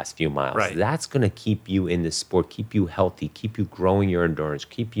those last few miles. Right. That's going to keep you in this sport, keep you healthy, keep you growing your endurance,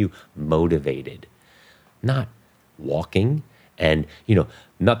 keep you motivated. Not walking and,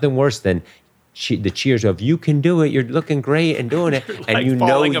 nothing worse than the cheers of "you can do it, you're looking great and doing it," and like you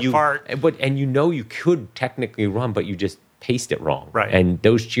know you could technically run, but you just paced it wrong. Right. And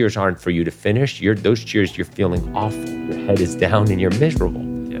those cheers aren't for you to finish. Those cheers, you're feeling awful. Your head is down and you're miserable.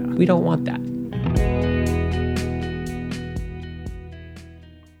 Yeah. We don't want that.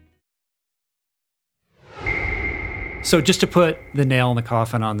 So just to put the nail in the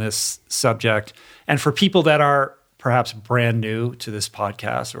coffin on this subject, and for people that are perhaps brand new to this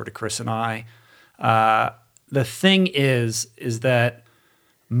podcast or to Chris and I, the thing is that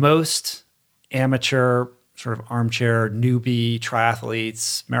most amateur sort of armchair newbie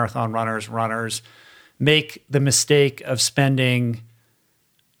triathletes, marathon runners make the mistake of spending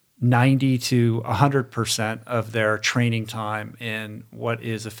 90 to 100% of their training time in what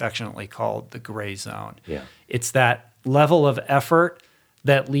is affectionately called the gray zone. Yeah. It's that level of effort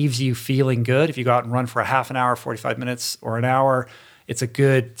that leaves you feeling good. If you go out and run for a half an hour, 45 minutes, or an hour, it's a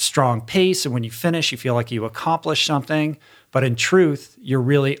good, strong pace. And when you finish, you feel like you accomplished something. But in truth, you're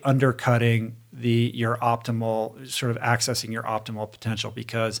really undercutting your optimal, sort of accessing your optimal potential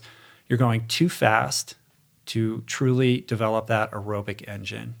because you're going too fast to truly develop that aerobic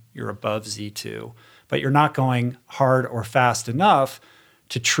engine. You're above Z2, but you're not going hard or fast enough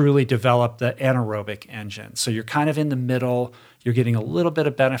to truly develop the anaerobic engine. So you're kind of in the middle. You're getting a little bit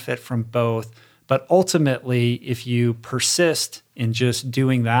of benefit from both. But ultimately, if you persist in just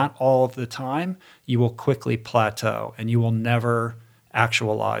doing that all of the time, you will quickly plateau and you will never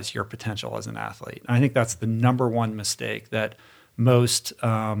actualize your potential as an athlete. And I think that's the number one mistake that most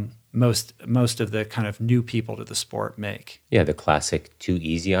of the kind of new people to the sport make. Yeah, the classic too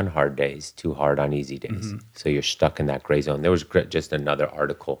easy on hard days, too hard on easy days. So you're stuck in that gray zone. There was just another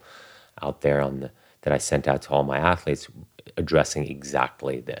article out there that I sent out to all my athletes addressing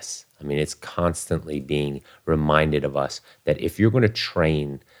exactly this. I mean, it's constantly being reminded of us that if you're going to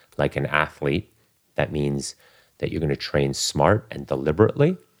train like an athlete, that means that you're going to train smart and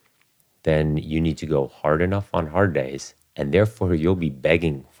deliberately, then you need to go hard enough on hard days And therefore, you'll be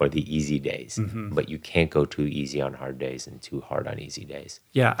begging for the easy days, but you can't go too easy on hard days and too hard on easy days.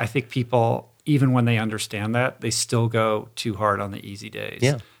 Yeah, I think people, even when they understand that, they still go too hard on the easy days.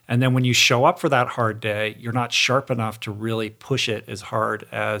 Yeah. And then when you show up for that hard day, you're not sharp enough to really push it as hard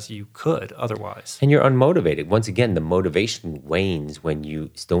as you could otherwise. And you're unmotivated. Once again, the motivation wanes when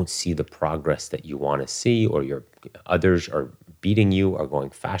you don't see the progress that you want to see, or your others are beating you or going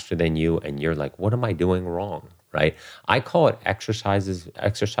faster than you, and you're like, what am I doing wrong? Right? I call it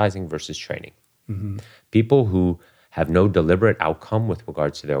exercising versus training. People who have no deliberate outcome with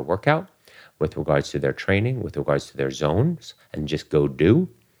regards to their workout, with regards to their training, with regards to their zones, and just go do,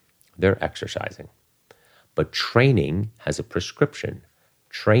 they're exercising. But training has a prescription.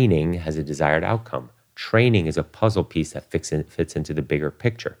 Training has a desired outcome. Training is a puzzle piece that fits into the bigger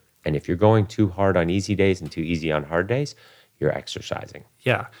picture. And if you're going too hard on easy days and too easy on hard days, you're exercising.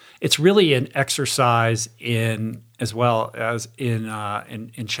 Yeah, it's really an exercise in as well as in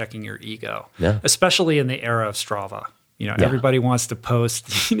checking your ego, especially in the era of Strava. Everybody wants to post,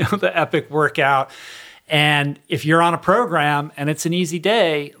 the epic workout. And if you're on a program and it's an easy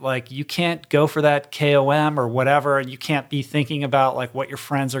day, like you can't go for that KOM or whatever, and you can't be thinking about like what your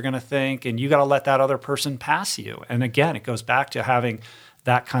friends are going to think, and you got to let that other person pass you. And again, it goes back to having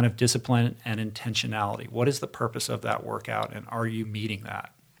that kind of discipline and intentionality. What is the purpose of that workout, and are you meeting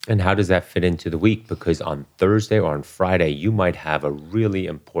that? And how does that fit into the week? Because on Thursday or on Friday, you might have a really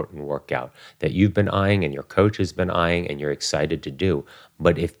important workout that you've been eyeing and your coach has been eyeing and you're excited to do.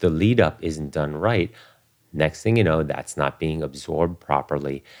 But if the lead up isn't done right, next thing you know, that's not being absorbed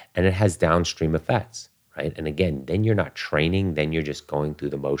properly, and it has downstream effects, right? And again, then you're not training, then you're just going through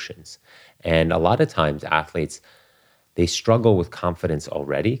the motions. And a lot of times athletes, they struggle with confidence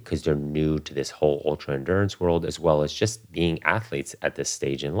already because they're new to this whole ultra endurance world, as well as just being athletes at this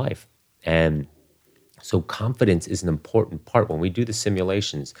stage in life. And so confidence is an important part. When we do the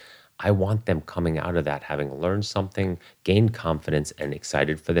simulations, I want them coming out of that having learned something, gained confidence, and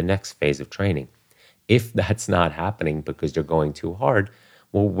excited for the next phase of training. If that's not happening because they're going too hard,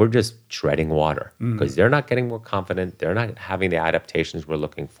 well, we're just treading water because they're not getting more confident. They're not having the adaptations we're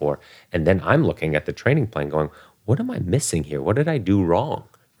looking for. And then I'm looking at the training plan going, what am I missing here? What did I do wrong?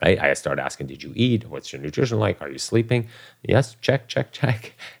 Right? I start asking, did you eat? What's your nutrition like? Are you sleeping? Yes,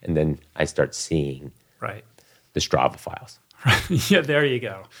 check. And then I start seeing the Strava files. Yeah, there you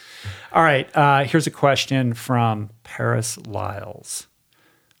go. All right. Here's a question from Paris Lyles.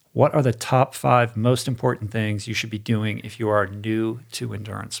 What are the top 5 most important things you should be doing if you are new to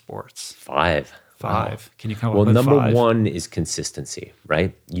endurance sports? 5. Wow. Can you come up with 5? Well, number 1 is consistency,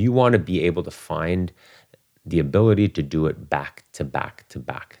 right? You want to be able to find the ability to do it back to back to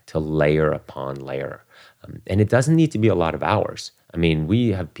back, to layer upon layer. And it doesn't need to be a lot of hours. I mean, we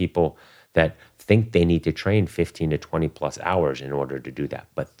have people that think they need to train 15 to 20 plus hours in order to do that.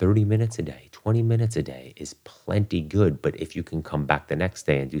 But 30 minutes a day, 20 minutes a day is plenty good. But if you can come back the next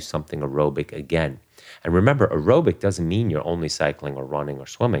day and do something aerobic again. And remember, aerobic doesn't mean you're only cycling or running or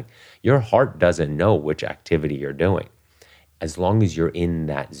swimming. Your heart doesn't know which activity you're doing. As long as you're in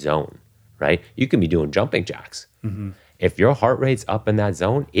that zone, right? You can be doing jumping jacks. If your heart rate's up in that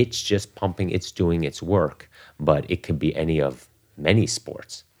zone, it's just pumping, it's doing its work. But it could be any of many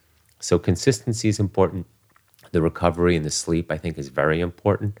sports. So consistency is important. The recovery and the sleep, I think, is very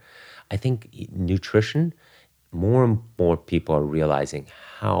important. I think nutrition, more and more people are realizing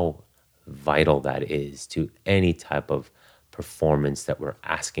how vital that is to any type of performance that we're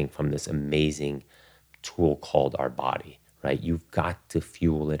asking from this amazing tool called our body, right? You've got to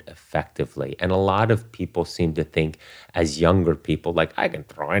fuel it effectively. And a lot of people seem to think as younger people, like, I can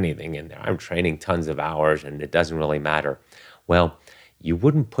throw anything in there. I'm training tons of hours and it doesn't really matter. Well, you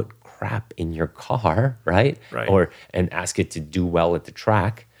wouldn't put crap in your car, right? And ask it to do well at the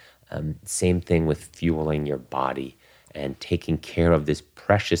track. Same thing with fueling your body and taking care of this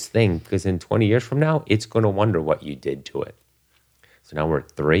precious thing, because in 20 years from now, it's going to wonder what you did to it. So now we're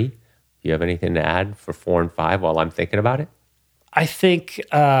at 3. Do you have anything to add for 4 and 5 while I'm thinking about it? I think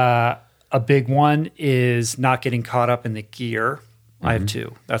a big one is not getting caught up in the gear. I have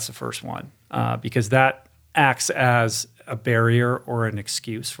 2. That's the first one, because that acts as a barrier or an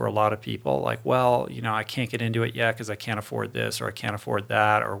excuse for a lot of people. Like, well, I can't get into it yet because I can't afford this or I can't afford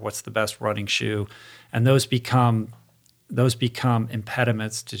that, or what's the best running shoe. And those become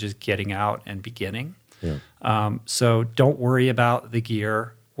impediments to just getting out and beginning. Yeah. So don't worry about the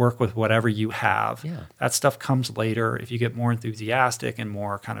gear. Work with whatever you have. Yeah. That stuff comes later. If you get more enthusiastic and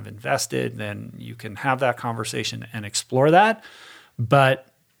more kind of invested, then you can have that conversation and explore that. But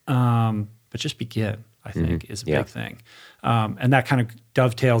just begin, I think, is a big thing. And that kind of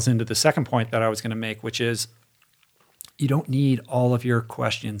dovetails into the second point that I was going to make, which is, you don't need all of your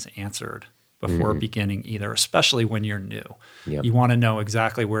questions answered before beginning either, especially when you're new. Yep. You want to know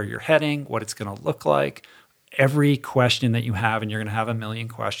exactly where you're heading, what it's going to look like. Every question that you have, and you're going to have a million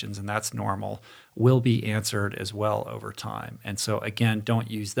questions, and that's normal, will be answered as well over time. And so again, don't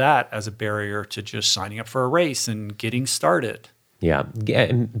use that as a barrier to just signing up for a race and getting started. Yeah,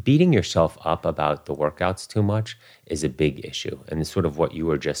 and beating yourself up about the workouts too much is a big issue. And it's sort of what you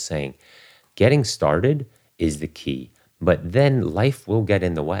were just saying. Getting started is the key, but then life will get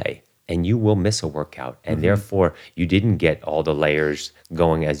in the way and you will miss a workout. And therefore, you didn't get all the layers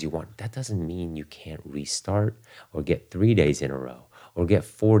going as you want. That doesn't mean you can't restart or get 3 days in a row or get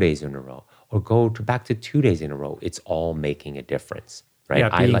 4 days in a row or go back to 2 days in a row. It's all making a difference. Right?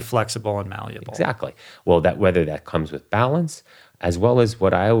 Yeah, being flexible and malleable. Exactly. Well, whether that comes with balance, as well as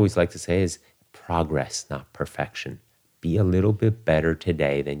what I always like to say is progress, not perfection. Be a little bit better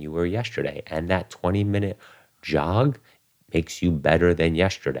today than you were yesterday. And that 20-minute jog makes you better than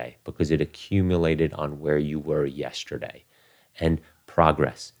yesterday because it accumulated on where you were yesterday. And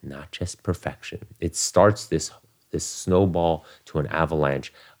progress, not just perfection. It starts this snowball to an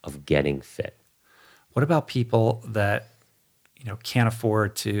avalanche of getting fit. What about people that can't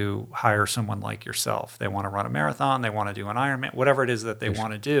afford to hire someone like yourself? They want to run a marathon, they want to do an Ironman, whatever it is that they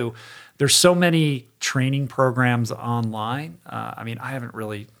want to do. There's so many training programs online. I haven't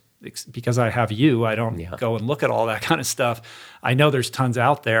really, because I have you, I don't go and look at all that kind of stuff. I know there's tons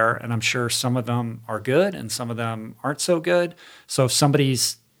out there, and I'm sure some of them are good and some of them aren't so good. So if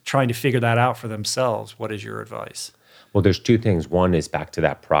somebody's trying to figure that out for themselves, what is your advice? Well, there's two things. One is back to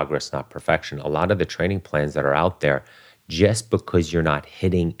that progress, not perfection. A lot of the training plans that are out there, just because you're not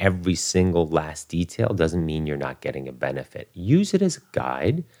hitting every single last detail doesn't mean you're not getting a benefit. Use it as a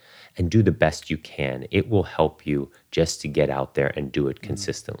guide and do the best you can. It will help you just to get out there and do it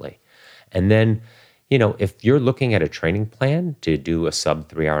consistently. And then, if you're looking at a training plan to do a sub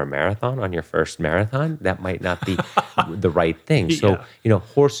 3-hour marathon on your first marathon, that might not be the right thing. So,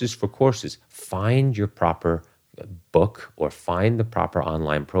 horses for courses. Find your proper book or find the proper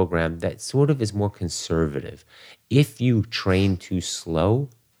online program that sort of is more conservative. If you train too slow,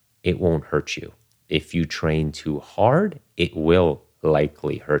 it won't hurt you. If you train too hard, it will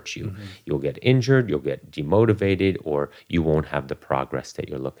likely hurt you. You'll get injured, you'll get demotivated, or you won't have the progress that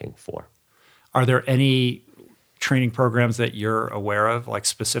you're looking for. Are there any training programs that you're aware of, like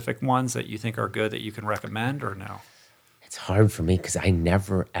specific ones that you think are good that you can recommend, or no? It's hard for me because I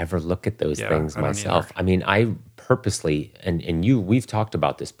never, ever look at those things myself. I purposely, and we've talked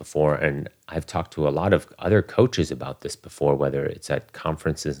about this before, and I've talked to a lot of other coaches about this before, whether it's at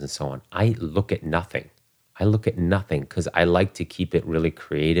conferences and so on. I look at nothing. Because I like to keep it really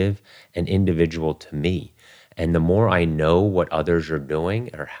creative and individual to me. And the more I know what others are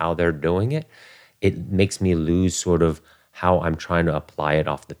doing or how they're doing it, it makes me lose sort of how I'm trying to apply it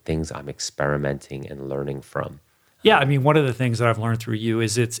off the things I'm experimenting and learning from. Yeah, one of the things that I've learned through you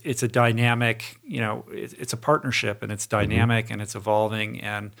is it's a dynamic, it's a partnership, and it's dynamic and it's evolving,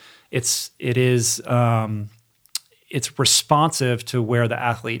 and it's responsive to where the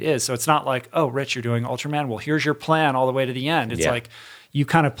athlete is. So it's not like, oh, Rich, you're doing Ultraman. Well, here's your plan all the way to the end. It's like you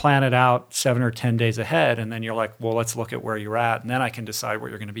kind of plan it out 7 or 10 days ahead, and then you're like, well, let's look at where you're at, and then I can decide what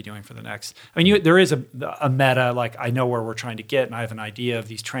you're going to be doing for the next. There is a meta, like I know where we're trying to get, and I have an idea of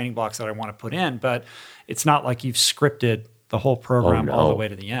these training blocks that I want to put in, but it's not like you've scripted the whole program all the way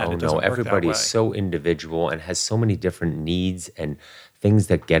to the end. Everybody's so individual and has so many different needs and things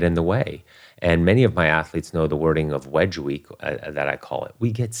that get in the way. And many of my athletes know the wording of wedge week, that I call it.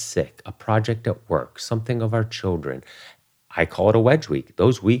 We get sick, a project at work, something of our children. I call it a wedge week.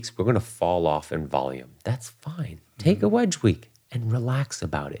 Those weeks, we're going to fall off in volume. That's fine. Take a wedge week and relax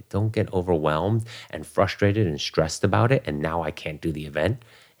about it. Don't get overwhelmed and frustrated and stressed about it. And now I can't do the event.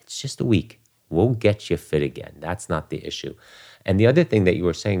 It's just a week. We'll get you fit again. That's not the issue. And the other thing that you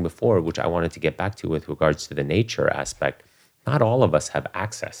were saying before, which I wanted to get back to with regards to the nature aspect, not all of us have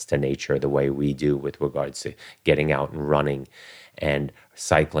access to nature the way we do with regards to getting out and running and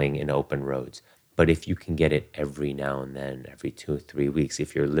cycling in open roads. But if you can get it every now and then, every 2 or 3 weeks,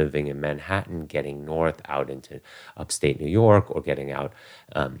 if you're living in Manhattan, getting north out into upstate New York or getting out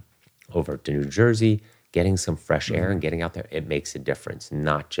over to New Jersey, getting some fresh air and getting out there, it makes a difference.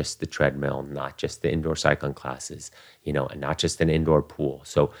 Not just the treadmill, not just the indoor cycling classes, and not just an indoor pool.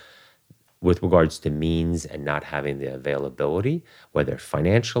 So with regards to means and not having the availability, whether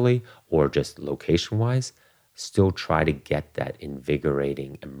financially or just location-wise, still try to get that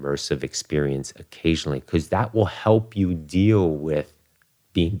invigorating, immersive experience occasionally, because that will help you deal with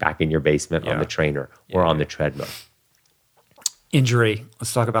being back in your basement on the trainer or on the treadmill. Injury.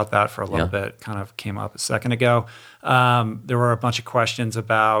 Let's talk about that for a little Yeah. bit. Kind of came up a second ago. There were a bunch of questions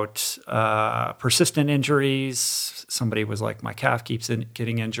about persistent injuries. Somebody was like, my calf keeps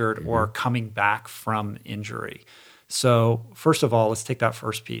getting injured, or coming back from injury. So first of all, let's take that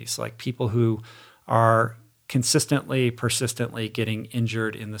first piece. Like people who are consistently, persistently getting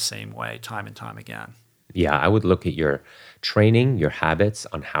injured in the same way time and time again. Yeah, I would look at your training, your habits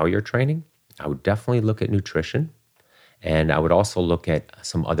on how you're training. I would definitely look at nutrition. And I would also look at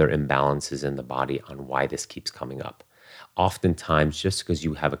some other imbalances in the body on why this keeps coming up. Oftentimes, just because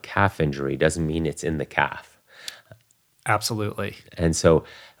you have a calf injury doesn't mean it's in the calf. Absolutely. And so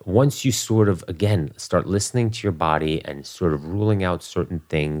once you sort of, again, start listening to your body and sort of ruling out certain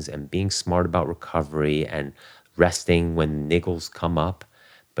things and being smart about recovery and resting when niggles come up,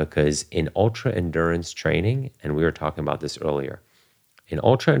 because in ultra endurance training, and we were talking about this earlier, in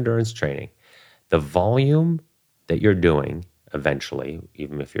ultra endurance training, the volume that you're doing eventually,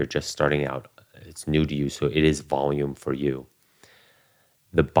 even if you're just starting out, it's new to you, so it is volume for you.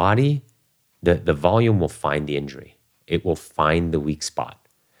 The body, the volume will find the injury. It will find the weak spot.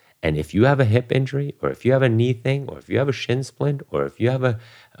 And if you have a hip injury, or if you have a knee thing, or if you have a shin splint, or if you have a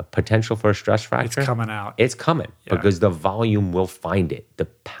potential for a stress fracture, It's coming out. It's coming because the volume will find it. The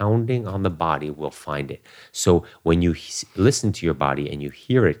pounding on the body will find it. So when you listen to your body and you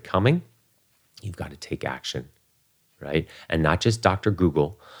hear it coming, you've got to take action, right? And not just Dr.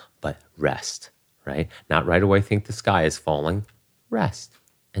 Google, but rest, right? Not right away think the sky is falling. Rest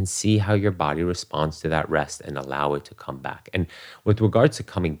and see how your body responds to that rest and allow it to come back. And with regards to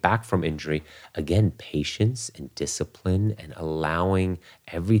coming back from injury, again, patience and discipline and allowing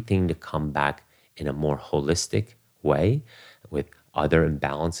everything to come back in a more holistic way with other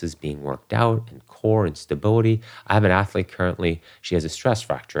imbalances being worked out and core and stability. I have an athlete currently, she has a stress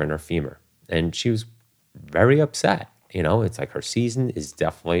fracture in her femur, and she was very upset. You know, it's like her season is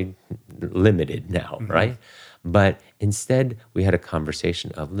definitely limited now, right? But instead, we had a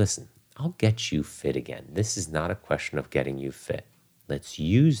conversation of, listen, I'll get you fit again. This is not a question of getting you fit. Let's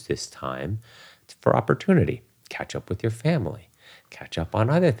use this time for opportunity. Catch up with your family. Catch up on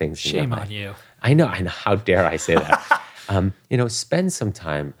other things. Shame on you. I know. How dare I say that? Spend some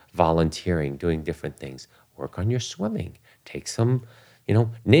time volunteering, doing different things. Work on your swimming. Take some,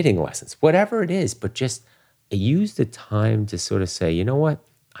 knitting lessons, whatever it is. But just use the time to sort of say, you know what?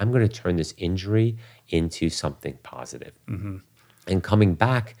 I'm going to turn this injury into something positive. And coming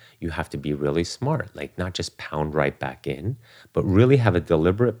back, you have to be really smart, like not just pound right back in, but really have a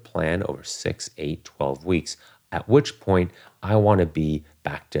deliberate plan over 6, 8, 12 weeks, at which point I want to be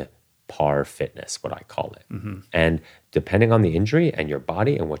back to par fitness, what I call it. And depending on the injury and your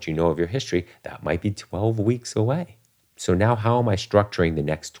body and what you know of your history, that might be 12 weeks away. So now how am I structuring the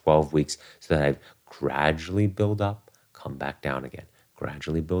next 12 weeks so that I gradually build up, come back down again,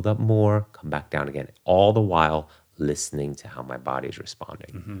 gradually build up more, come back down again, all the while listening to how my body's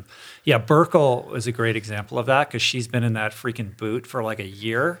responding. Yeah, Burkle is a great example of that because she's been in that freaking boot for like a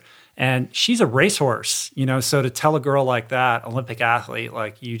year. And she's a racehorse, so to tell a girl like that, Olympic athlete,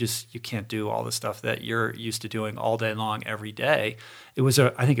 like you can't do all the stuff that you're used to doing all day long, every day.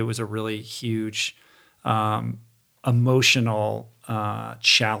 I think it was a really huge emotional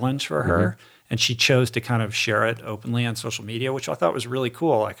challenge for her. And she chose to kind of share it openly on social media, which I thought was really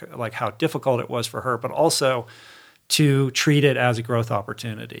cool, like how difficult it was for her, but also to treat it as a growth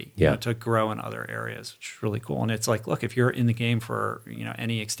opportunity, to grow in other areas, which is really cool. And it's like, look, if you're in the game for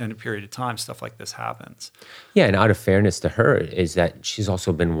any extended period of time, stuff like this happens. Yeah, and out of fairness to her is that she's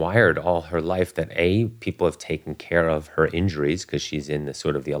also been wired all her life that people have taken care of her injuries because she's in the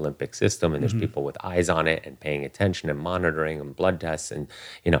sort of the Olympic system, and there's people with eyes on it and paying attention and monitoring and blood tests and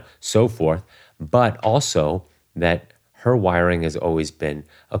so forth. But also that her wiring has always been,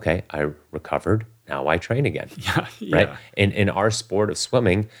 okay, I recovered. Now I train again, right? In our sport of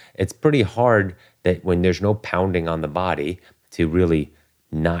swimming, it's pretty hard that when there's no pounding on the body to really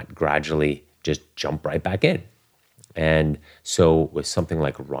not gradually just jump right back in. And so with something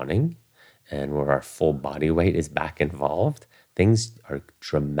like running and where our full body weight is back involved, things are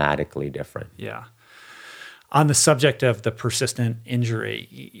dramatically different. Yeah. On the subject of the persistent injury,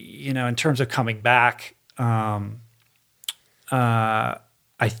 in terms of coming back, I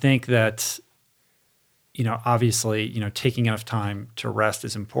think that obviously, taking enough time to rest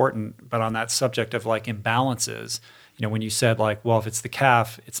is important. But on that subject of like imbalances, when you said like, well, if it's the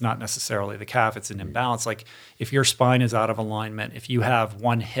calf, it's not necessarily the calf, it's an imbalance. Like if your spine is out of alignment, if you have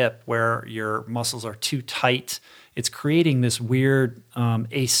one hip where your muscles are too tight, it's creating this weird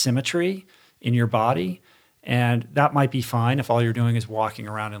asymmetry in your body. And that might be fine if all you're doing is walking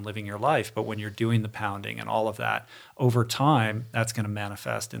around and living your life. But when you're doing the pounding and all of that, over time, that's going to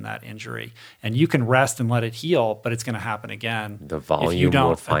manifest in that injury. And you can rest and let it heal, but it's going to happen again The volume if you don't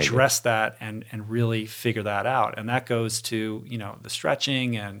will find address that and really figure that out. And that goes to, the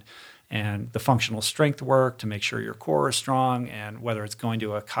stretching and the functional strength work to make sure your core is strong, and whether it's going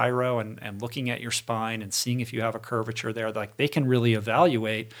to a chiro and looking at your spine and seeing if you have a curvature there, like they can really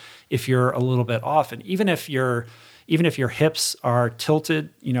evaluate if you're a little bit off. And even if your hips are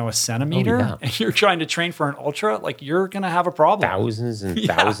tilted, a centimeter, and you're trying to train for an ultra, like you're going to have a problem. Thousands and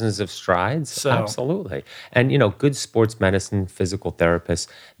thousands of strides. So, absolutely. And, good sports medicine, physical therapists,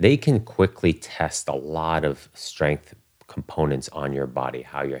 they can quickly test a lot of strength components on your body,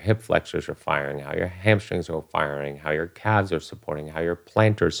 how your hip flexors are firing, how your hamstrings are firing, how your calves are supporting, how your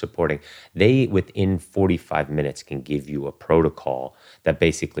plantar is supporting. They, within 45 minutes, can give you a protocol that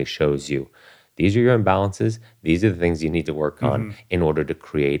basically shows you, these are your imbalances, these are the things you need to work on in order to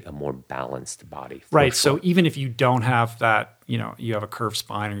create a more balanced body. Right. Sure. So even if you don't have that, you have a curved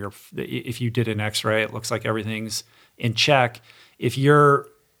spine, or if you did an x-ray, it looks like everything's in check. If you're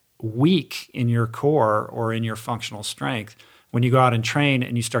weak in your core or in your functional strength, when you go out and train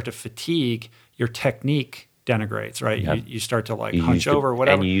and you start to fatigue, your technique denigrates, right? Yep. You start to hunch over,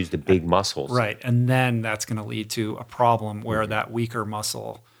 whatever. And you use the big muscles. Right. And then that's going to lead to a problem where that weaker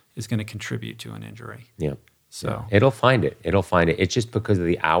muscle is going to contribute to an injury. Yeah. So it'll find it. It's just because of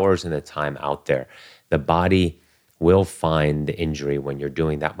the hours and the time out there. The body will find the injury when you're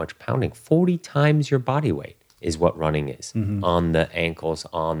doing that much pounding. 40 times your body weight is what running is on the ankles,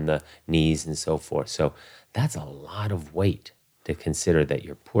 on the knees, and so forth. So that's a lot of weight to consider that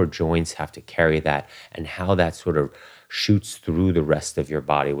your poor joints have to carry that, and how that sort of shoots through the rest of your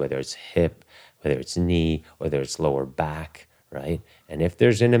body, whether it's hip, whether it's knee, whether it's lower back, right? And if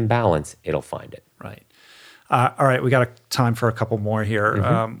there's an imbalance, it'll find it. Right. All right, we got time for a couple more here.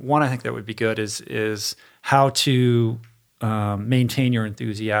 One I think that would be good is how to maintain your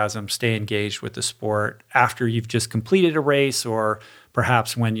enthusiasm, stay engaged with the sport after you've just completed a race, or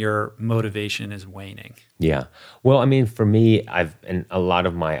perhaps when your motivation is waning. Yeah. Well, I mean, for me, and a lot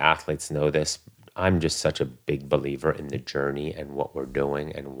of my athletes know this, I'm just such a big believer in the journey and what we're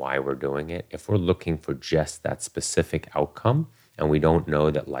doing and why we're doing it. If we're looking for just that specific outcome and we don't know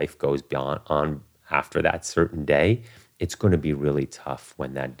that life goes on after that certain day, it's going to be really tough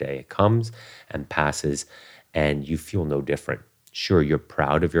when that day comes and passes and you feel no different. Sure, you're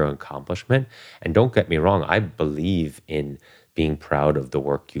proud of your accomplishment. And don't get me wrong, I believe in being proud of the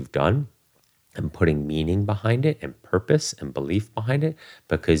work you've done and putting meaning behind it and purpose and belief behind it,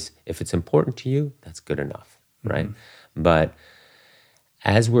 because if it's important to you, that's good enough, right? But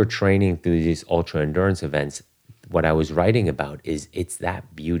as we're training through these ultra endurance events, what I was writing about is it's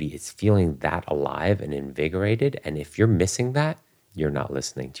that beauty. It's feeling that alive and invigorated. And if you're missing that, you're not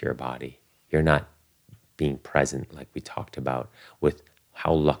listening to your body. You're not being present, like we talked about, with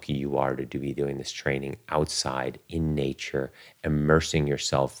how lucky you are to be doing this training outside in nature, immersing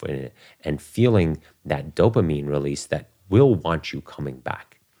yourself in it, and feeling that dopamine release that will want you coming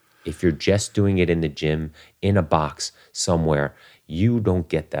back. If you're just doing it in the gym, in a box somewhere, you don't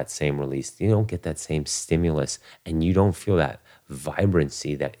get that same release. You don't get that same stimulus, and you don't feel that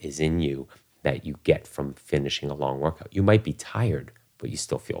vibrancy that is in you that you get from finishing a long workout. You might be tired, but you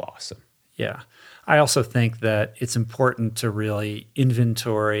still feel awesome. Yeah. I also think that it's important to really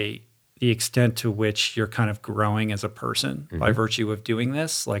inventory the extent to which you're kind of growing as a person by virtue of doing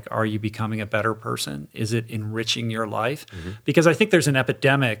this. Like, are you becoming a better person? Is it enriching your life? Because I think there's an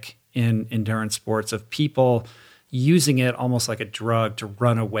epidemic in endurance sports of people using it almost like a drug to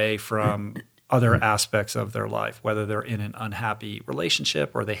run away from other aspects of their life, whether they're in an unhappy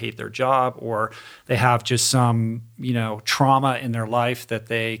relationship or they hate their job or they have just some, trauma in their life that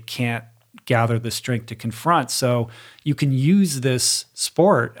they can't gather the strength to confront. So you can use this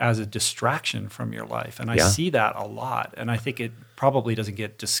sport as a distraction from your life. And I see that a lot. And I think it probably doesn't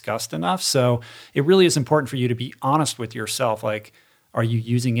get discussed enough. So it really is important for you to be honest with yourself. Like, are you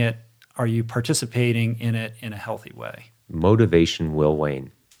using it? Are you participating in it in a healthy way? Motivation will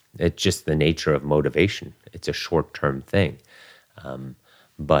wane. It's just the nature of motivation. It's a short-term thing.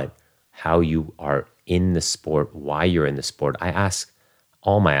 But how you are in the sport, why you're in the sport, I ask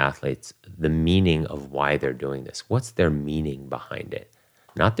all my athletes the meaning of why they're doing this. What's their meaning behind it?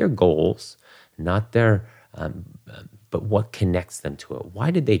 Not their goals, not their, but what connects them to it. Why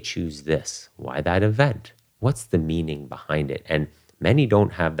did they choose this? Why that event? What's the meaning behind it? And many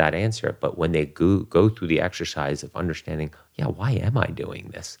don't have that answer, but when they go through the exercise of understanding, why am I doing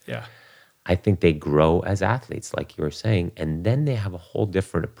this? Yeah. I think they grow as athletes, like you were saying, and then they have a whole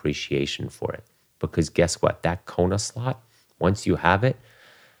different appreciation for it. because guess what? That Kona slot, once you have it,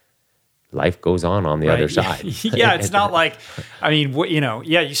 life goes on the other side. Yeah, it's not like, I mean,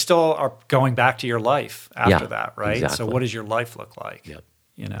 you still are going back to your life after that, right? Exactly. So what does your life look like? Yep.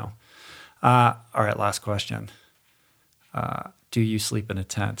 All right, last question. Do you sleep in a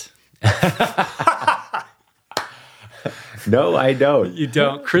tent? No, I don't. You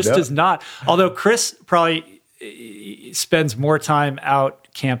don't. Chris does not. Although Chris probably spends more time out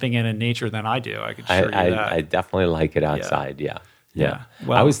camping and in nature than I do. I can assure you that. I definitely like it outside. Yeah.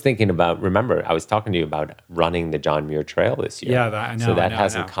 Well, I was thinking about, remember, I was talking to you about running the John Muir Trail this year. Yeah, I know. So that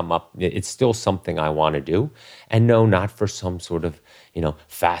hasn't come up. It's still something I want to do. And no, not for some sort of,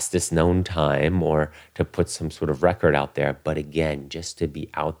 fastest known time or to put some sort of record out there. But again, just to be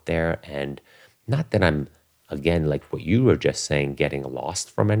out there, and not that I'm, again, like what you were just saying, getting lost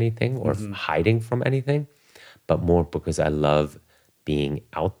from anything or hiding from anything, but more because I love being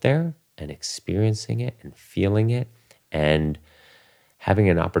out there and experiencing it and feeling it and having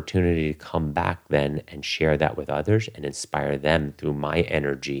an opportunity to come back then and share that with others and inspire them through my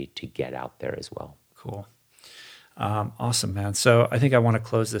energy to get out there as well. Cool. Awesome, man. So I think I want to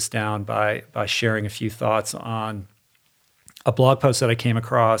close this down by sharing a few thoughts on a blog post that I came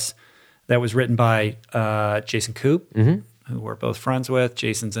across that was written by Jason Koop, who we're both friends with.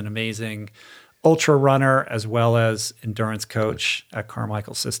 Jason's an amazing ultra runner as well as endurance coach at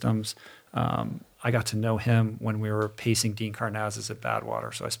Carmichael Systems. I got to know him when we were pacing Dean Karnazes at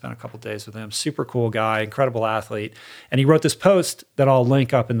Badwater. So I spent a couple of days with him. Super cool guy, incredible athlete. And he wrote this post that I'll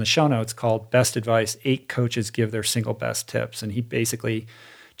link up in the show notes called Best Advice, 8 Coaches Give Their Single Best Tips. And he basically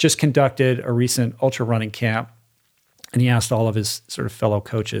just conducted a recent ultra running camp. And he asked all of his sort of fellow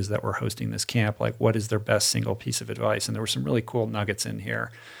coaches that were hosting this camp, like, what is their best single piece of advice? And there were some really cool nuggets in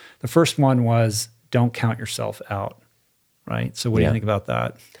here. The first one was, don't count yourself out, right? So what do you think about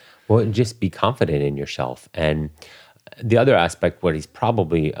that? Well, just be confident in yourself. And the other aspect, what he's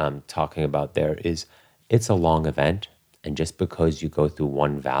probably talking about there is it's a long event. And just because you go through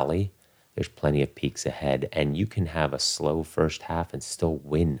one valley, there's plenty of peaks ahead. And you can have a slow first half and still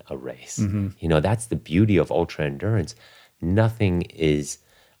win a race. That's the beauty of ultra endurance. Nothing is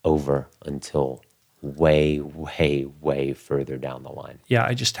over until way, way, way further down the line. Yeah,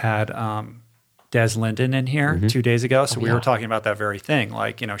 I just had Des Linden in here 2 days ago. So we were talking about that very thing.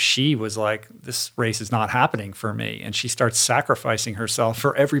 Like, she was like, this race is not happening for me. And she starts sacrificing herself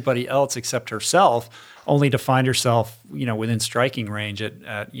for everybody else except herself, only to find herself, within striking range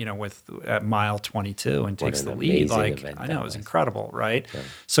at mile 22 and takes the lead. Like, I know, it was incredible, right? Yeah.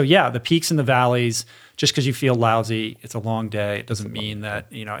 So the peaks and the valleys, just because you feel lousy, it's a long day. It doesn't mean that,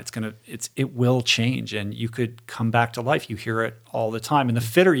 it will change and you could come back to life. You hear it all the time. And the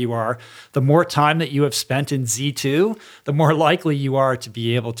fitter you are, the more time that you have spent in Z2, the more likely you are to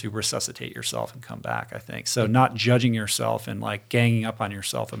be able to resuscitate yourself and come back, I think. So not judging yourself and like ganging up on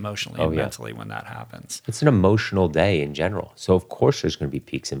yourself emotionally and mentally when that happens. It's an emotional day in general. So of course there's going to be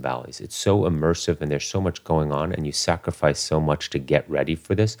peaks and valleys. It's so immersive and there's so much going on and you sacrifice so much to get ready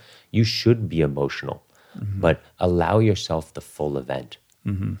for this. You should be emotional, but allow yourself the full event.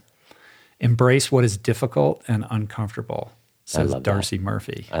 Embrace what is difficult and uncomfortable, says Darcy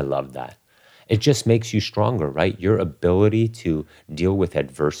Murphy. I love that. It just makes you stronger, right? Your ability to deal with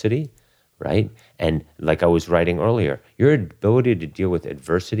adversity, right? And like I was writing earlier, your ability to deal with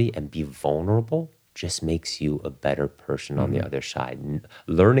adversity and be vulnerable just makes you a better person on the other side.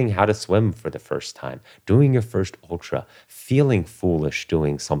 Learning how to swim for the first time, doing your first ultra, feeling foolish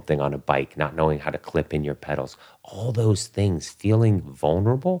doing something on a bike, not knowing how to clip in your pedals, all those things, feeling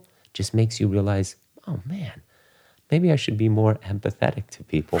vulnerable just makes you realize, oh man, maybe I should be more empathetic to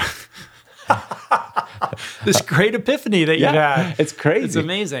people. This great epiphany that you had. It's crazy. It's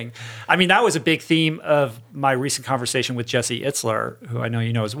amazing. I mean, that was a big theme of my recent conversation with Jesse Itzler, who I know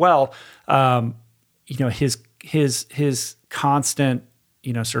you know as well. His constant,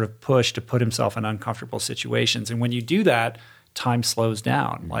 sort of push to put himself in uncomfortable situations. And when you do that, time slows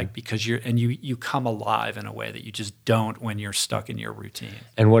down, like because you come alive in a way that you just don't when you're stuck in your routine.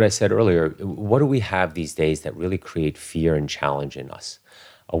 And what I said earlier, what do we have these days that really create fear and challenge in us?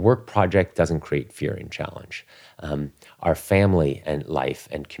 A work project doesn't create fear and challenge. Our family and life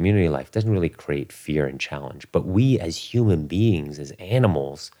and community life doesn't really create fear and challenge. But we as human beings, as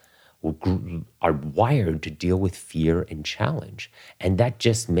animals, are wired to deal with fear and challenge. And that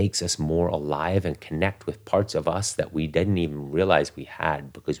just makes us more alive and connect with parts of us that we didn't even realize we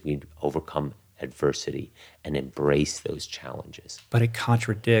had because we'd overcome adversity and embrace those challenges. But it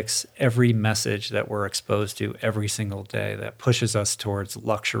contradicts every message that we're exposed to every single day that pushes us towards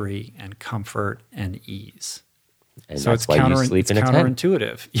luxury and comfort and ease. And So that's why you sleep in a tent.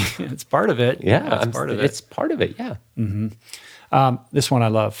 counterintuitive. It's part of it. Yeah, it's part of it. It's part of it, yeah. This one I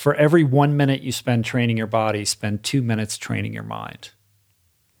love. For every 1 minute you spend training your body, spend 2 minutes training your mind.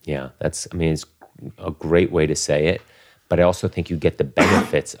 Yeah, it's a great way to say it, but I also think you get the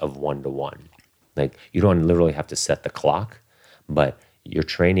benefits of one-to-one. Like, you don't literally have to set the clock, but you're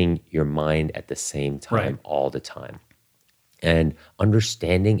training your mind at the same time all the time. And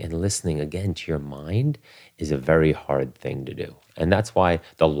understanding and listening again to your mind is a very hard thing to do. And that's why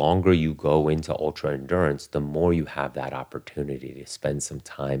the longer you go into ultra endurance, the more you have that opportunity to spend some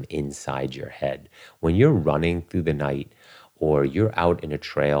time inside your head. When you're running through the night or you're out in a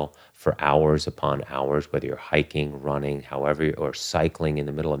trail for hours upon hours, whether you're hiking, running, however, or cycling in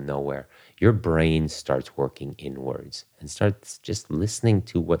the middle of nowhere, your brain starts working inwards and starts just listening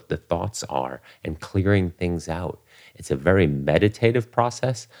to what the thoughts are and clearing things out. It's a very meditative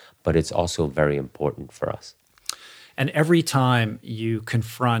process, but it's also very important for us. And every time you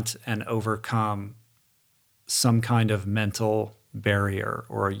confront and overcome some kind of mental barrier,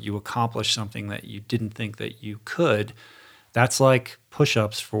 or you accomplish something that you didn't think that you could, that's like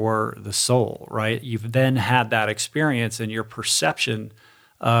push-ups for the soul, right? You've then had that experience, and your perception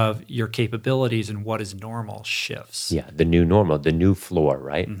of your capabilities and what is normal shifts. Yeah, the new normal, the new floor,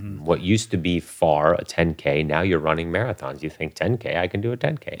 right? Mm-hmm. What used to be far, a 10K, now you're running marathons. You think 10K, I can do a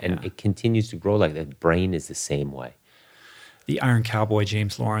 10K. And it continues to grow like that. The brain is the same way. The Iron Cowboy,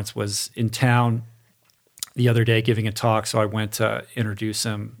 James Lawrence, was in town the other day giving a talk, so I went to introduce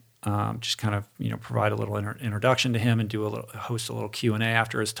him, just kind of provide a little introduction to him and host a little Q&A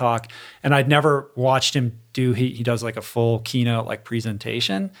after his talk. And I'd never watched him do. He does like a full keynote like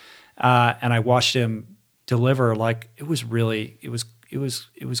presentation, and I watched him deliver. Like it was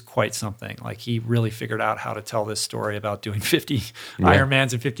quite something. Like he really figured out how to tell this story about doing 50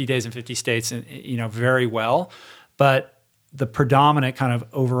 Ironmans in 50 days in 50 states, and very well. But the predominant kind of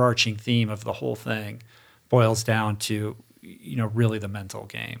overarching theme of the whole thing boils down to really the mental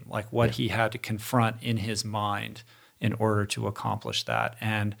game, like what he had to confront in his mind in order to accomplish that.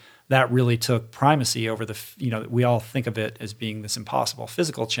 And that really took primacy over we all think of it as being this impossible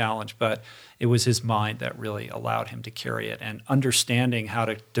physical challenge, but it was his mind that really allowed him to carry it. And understanding how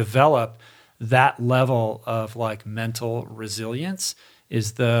to develop that level of like mental resilience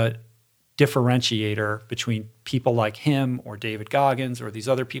is the differentiator between people like him or David Goggins or these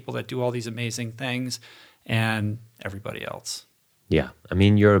other people that do all these amazing things and everybody else. Yeah. I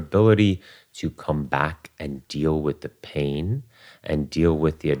mean, your ability to come back and deal with the pain and deal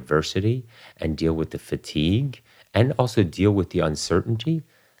with the adversity and deal with the fatigue and also deal with the uncertainty,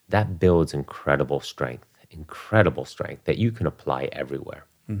 that builds incredible strength that you can apply everywhere.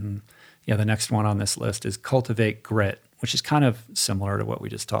 Mm-hmm. Yeah, the next one on this list is cultivate grit, which is kind of similar to what we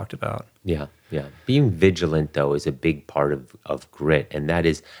just talked about. Yeah. Being vigilant, though, is a big part of grit, and that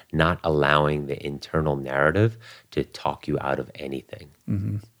is not allowing the internal narrative to talk you out of anything.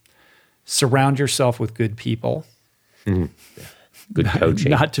 Mm-hmm. Surround yourself with good people. Mm-hmm. Good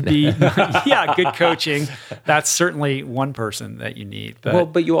coaching. Not to be, good coaching. That's certainly one person that you need.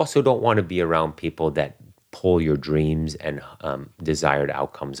 But you also don't want to be around people that pull your dreams and desired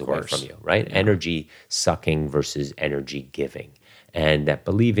outcomes away from you, right? Yeah. Energy sucking versus energy giving. And that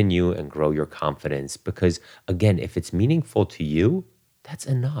believe in you and grow your confidence. Because again, if it's meaningful to you, that's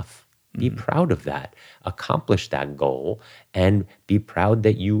enough. Be proud of that. Accomplish that goal and be proud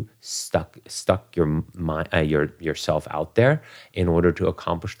that you stuck yourself out there in order to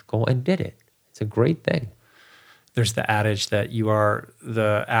accomplish the goal and did it. It's a great thing. There's the adage that you are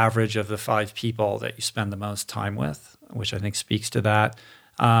the average of the 5 people that you spend the most time with, which I think speaks to that.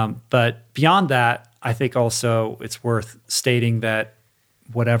 But beyond that, I think also it's worth stating that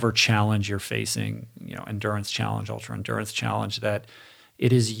whatever challenge you're facing, endurance challenge, ultra endurance challenge, that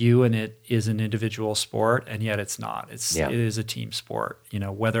it is you and it is an individual sport, and yet it's not. It is a team sport.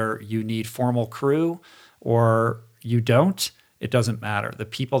 Whether you need formal crew or you don't, it doesn't matter. The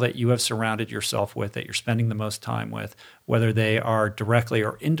people that you have surrounded yourself with, that you're spending the most time with, whether they are directly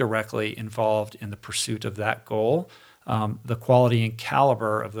or indirectly involved in the pursuit of that goal, the quality and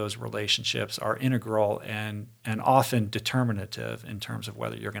caliber of those relationships are integral and often determinative in terms of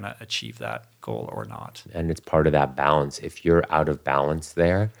whether you're going to achieve that goal or not. And it's part of that balance. If you're out of balance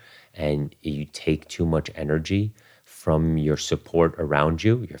there and you take too much energy from your support around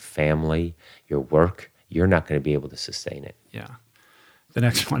you, your family, your work, you're not going to be able to sustain it. Yeah. The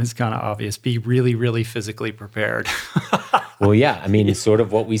next one is kind of obvious. Be really, really physically prepared. Well, yeah. I mean, it's sort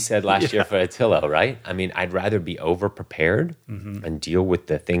of what we said last year for Attilo, right? I mean, I'd rather be over-prepared and deal with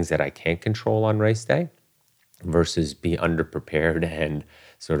the things that I can't control on race day versus be under-prepared and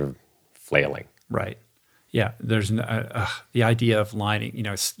sort of flailing. Right. Yeah, there's the idea of lining,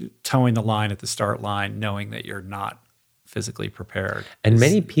 towing the line at the start line, knowing that you're not physically prepared. And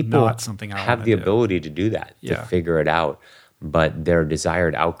many people not something I have the ability to do that, to figure it out, but their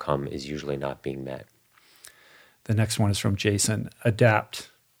desired outcome is usually not being met. The next one is from Jason. Adapt.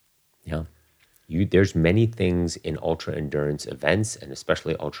 Yeah. There's many things in ultra endurance events, and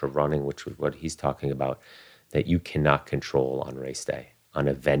especially ultra running, which is what he's talking about, that you cannot control on race day, on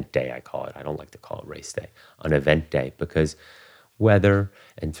event day, I call it. I don't like to call it race day, on event day, because weather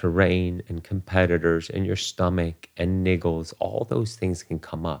and terrain and competitors and your stomach and niggles, all those things can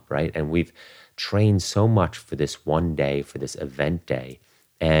come up, right? And we've trained so much for this one day, for this event day,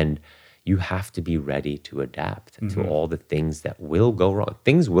 and you have to be ready to adapt to all the things that will go wrong.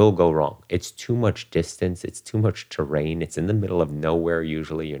 Things will go wrong. It's too much distance. It's too much terrain. It's in the middle of nowhere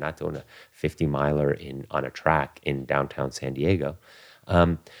usually. You're not doing a 50-miler on a track in downtown San Diego.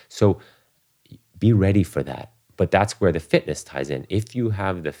 So be ready for that. But that's where the fitness ties in. If you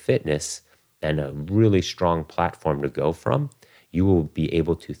have the fitness and a really strong platform to go from, you will be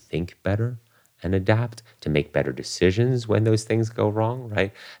able to think better and adapt, to make better decisions when those things go wrong,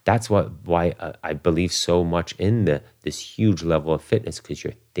 right? That's why I believe so much in this huge level of fitness, because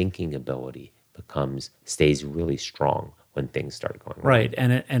your thinking ability stays really strong when things start going wrong. Right,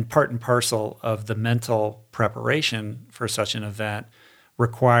 and part and parcel of the mental preparation for such an event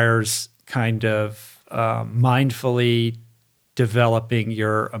requires kind of mindfully developing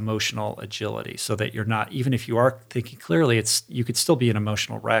your emotional agility, so that you're not, even if you are thinking clearly, you could still be an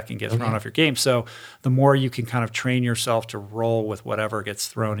emotional wreck and get thrown off your game. So the more you can kind of train yourself to roll with whatever gets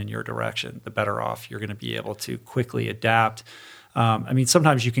thrown in your direction, the better off you're going to be able to quickly adapt.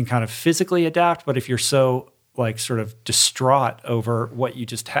 Sometimes you can kind of physically adapt, but if you're so sort of distraught over what you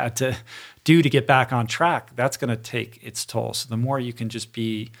just had to do to get back on track, that's going to take its toll. So the more you can just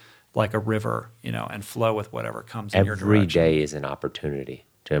be like a river, and flow with whatever comes in your direction. Every day is an opportunity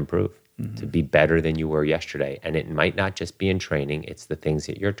to improve, to be better than you were yesterday. And it might not just be in training. It's the things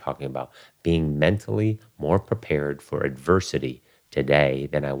that you're talking about, being mentally more prepared for adversity today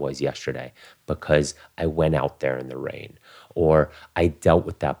than I was yesterday, because I went out there in the rain, or I dealt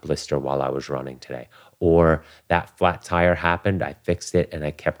with that blister while I was running today, or that flat tire happened, I fixed it, and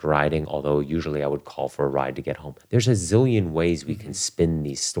I kept riding, although usually I would call for a ride to get home. There's a zillion ways we can spin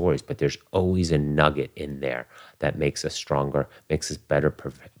these stories, but there's always a nugget in there that makes us stronger, makes us better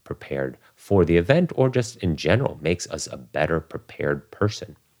prepared for the event, or just in general, makes us a better prepared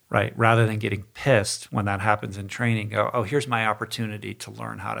person. Right, rather than getting pissed when that happens in training, go, oh, here's my opportunity to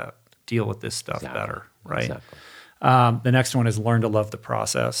learn how to deal with this stuff better, right? Exactly. The next one is learn to love the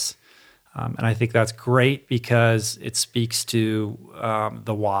process. And I think that's great because it speaks to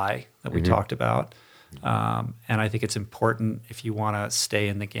the why that we talked about. And I think it's important if you want to stay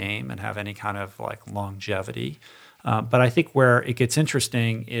in the game and have any kind of longevity. But I think where it gets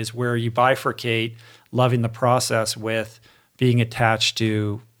interesting is where you bifurcate loving the process with being attached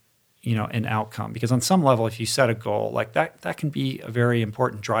to an outcome. Because on some level, if you set a goal that can be a very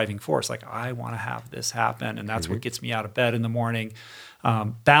important driving force. I want to have this happen, and that's what gets me out of bed in the morning.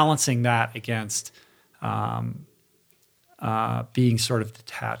 Balancing that against being sort of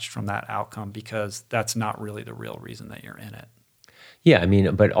detached from that outcome, because that's not really the real reason that you're in it. Yeah,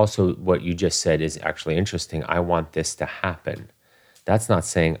 but also what you just said is actually interesting. I want this to happen. That's not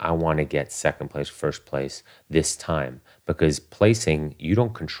saying I want to get second place, first place this time, because placing, you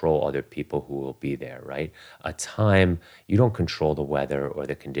don't control other people who will be there, right? A time, you don't control the weather or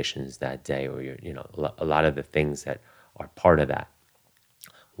the conditions that day, or a lot of the things that are part of that.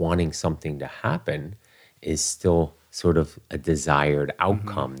 Wanting something to happen is still sort of a desired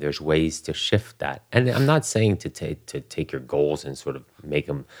outcome. There's ways to shift that. And I'm not saying to take your goals and sort of make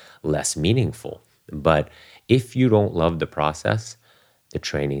them less meaningful, but if you don't love the process, the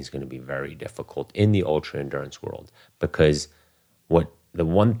training is going to be very difficult in the ultra endurance world, because the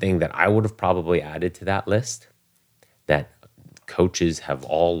one thing that I would have probably added to that list that coaches have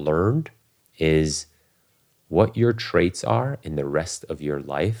all learned is what your traits are in the rest of your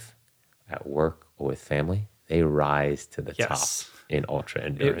life, at work or with family. They rise to the top in ultra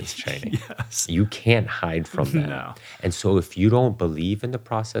endurance training. Yes. You can't hide from that. No. And so if you don't believe in the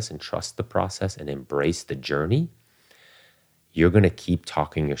process and trust the process and embrace the journey, you're going to keep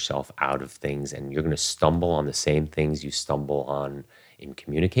talking yourself out of things, and you're going to stumble on the same things you stumble on in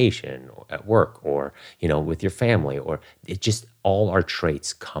communication or at work or, with your family, or it just, all our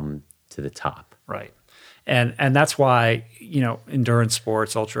traits come to the top. Right. And that's why, endurance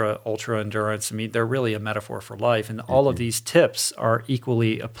sports, ultra endurance, they're really a metaphor for life. And all of these tips are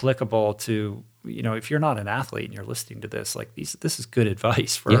equally applicable to if you're not an athlete and you're listening to this, like this is good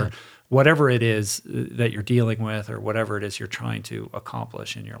advice for whatever it is that you're dealing with or whatever it is you're trying to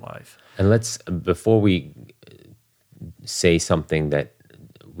accomplish in your life. And before we say something that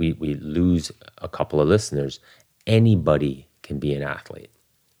we lose a couple of listeners, anybody can be an athlete.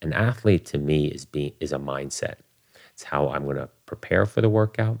 An athlete to me is a mindset. It's how I'm going to prepare for the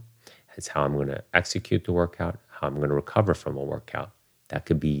workout. It's how I'm going to execute the workout, how I'm going to recover from a workout. That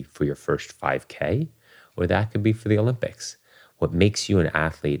could be for your first 5K, or that could be for the Olympics. What makes you an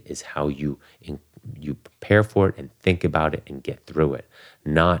athlete is how you prepare for it and think about it and get through it,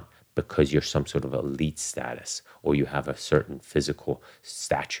 not because you're some sort of elite status or you have a certain physical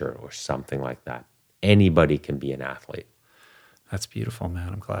stature or something like that. Anybody can be an athlete. That's beautiful,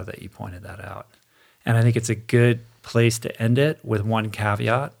 man. I'm glad that you pointed that out. And I think it's a good place to end it with one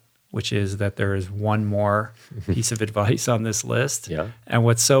caveat, which is that there is one more piece of advice on this list. Yeah. And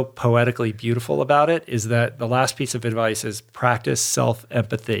what's so poetically beautiful about it is that the last piece of advice is practice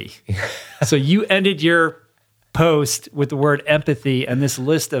self-empathy. So you ended your post with the word empathy, and this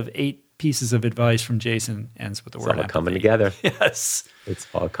list of 8 pieces of advice from Jason ends with the word empathy. It's all coming together. Yes. It's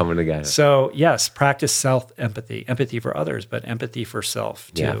all coming together. So yes, practice self-empathy. Empathy for others, but empathy for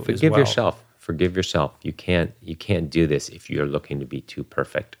self too. Yeah, forgive yourself. Forgive yourself. You can't do this if you're looking to be too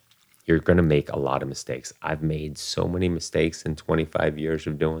perfect. You're going to make a lot of mistakes. I've made so many mistakes in 25 years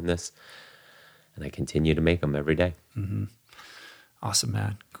of doing this, and I continue to make them every day. Mm-hmm. Awesome,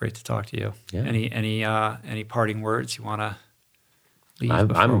 man. Great to talk to you. Yeah. Any parting words you want to leave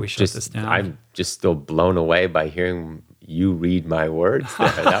before we shut this down? I'm just still blown away by hearing you read my words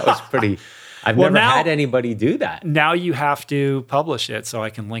there. That was pretty... I've never had anybody do that. Now you have to publish it so I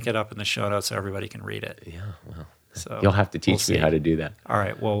can link it up in the show notes so everybody can read it. Yeah, well... So you'll have to teach me how to do that. All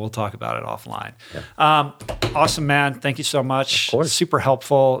right. Well, we'll talk about it offline. Yeah. Awesome, man. Thank you so much. Of course. Super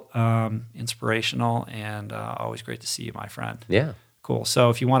helpful, inspirational, and always great to see you, my friend. Yeah. Cool. So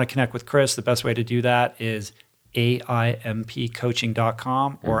if you want to connect with Chris, the best way to do that is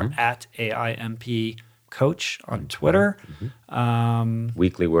aimpcoaching.com or at AIMP Coach on Twitter.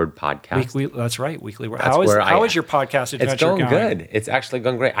 Weekly Word Podcast. That's right. Weekly Word. How is your podcast adventure going? It's going good. It's actually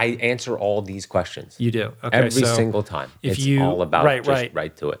going great. I answer all these questions. You do? Okay. Every single time. It's all about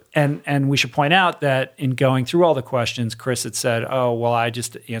right to it. And we should point out that in going through all the questions, Chris had said, oh, well, I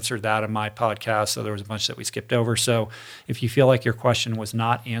just answered that in my podcast, so there was a bunch that we skipped over. So if you feel like your question was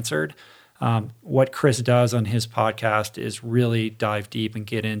not answered, what Chris does on his podcast is really dive deep and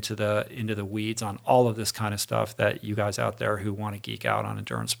get into the weeds on all of this kind of stuff that you guys out there who want to geek out on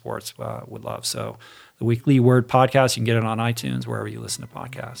endurance sports would love. So the Weekly Word Podcast, you can get it on iTunes, wherever you listen to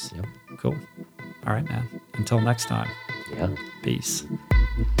podcasts. Yep. Cool. All right, man. Until next time. Yeah. Peace.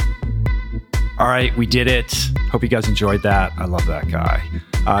 All right, we did it. Hope you guys enjoyed that. I love that guy.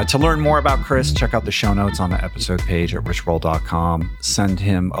 To learn more about Chris, check out the show notes on the episode page at richroll.com. Send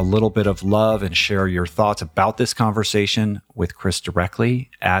him a little bit of love and share your thoughts about this conversation with Chris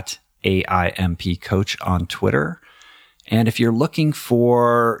directly at AIMP Coach on Twitter. And if you're looking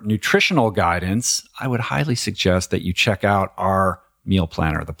for nutritional guidance, I would highly suggest that you check out our meal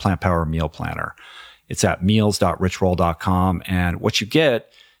planner, the Plant Power Meal Planner. It's at meals.richroll.com. And what you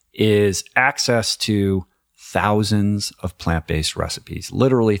get is access to thousands of plant-based recipes,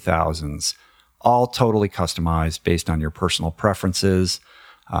 literally thousands, all totally customized based on your personal preferences.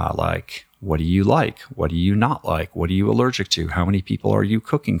 Like, what do you like? What do you not like? What are you allergic to? How many people are you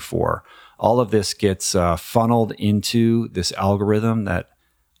cooking for? All of this gets funneled into this algorithm that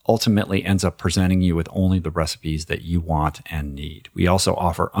ultimately ends up presenting you with only the recipes that you want and need. We also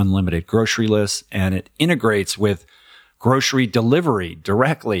offer unlimited grocery lists, and it integrates with grocery delivery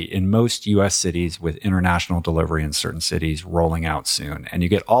directly in most U.S. cities, with international delivery in certain cities rolling out soon. And you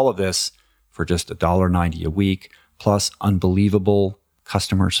get all of this for just $1.90 a week, plus unbelievable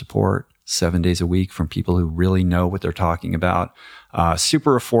customer support 7 days a week from people who really know what they're talking about.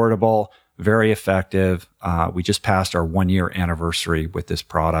 Super affordable, very effective. We just passed our 1-year anniversary with this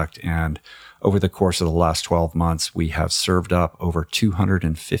product, and over the course of the last 12 months, we have served up over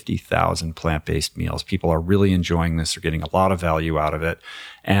 250,000 plant-based meals. People are really enjoying this. They're getting a lot of value out of it.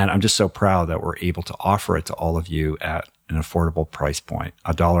 And I'm just so proud that we're able to offer it to all of you at an affordable price point,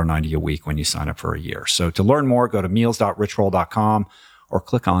 $1.90 a week when you sign up for a year. So to learn more, go to meals.richroll.com or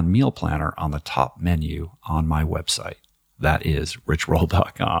click on Meal Planner on the top menu on my website. That is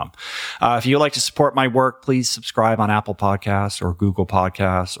richroll.com. If you'd like to support my work, please subscribe on Apple Podcasts or Google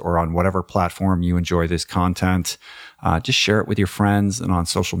Podcasts or on whatever platform you enjoy this content. Just share it with your friends and on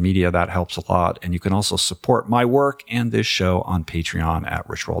social media. That helps a lot. And you can also support my work and this show on Patreon at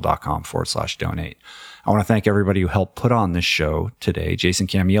richroll.com/donate. I want to thank everybody who helped put on this show today. Jason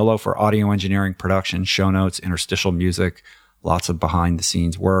Camiolo for audio engineering, production, show notes, interstitial music, lots of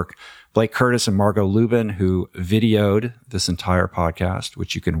behind-the-scenes work. Blake Curtis and Margot Lubin, who videoed this entire podcast,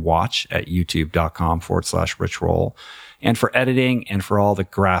 which you can watch at youtube.com/Rich Roll. And for editing and for all the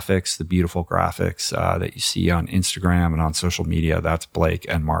graphics, the beautiful graphics that you see on Instagram and on social media, that's Blake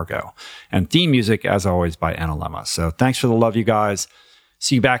and Margot. And theme music, as always, by Analemma. So thanks for the love, you guys.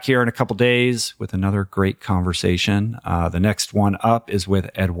 See you back here in a couple days with another great conversation. The next one up is with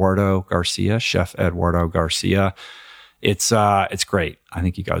Eduardo Garcia, Chef Eduardo Garcia. It's great. I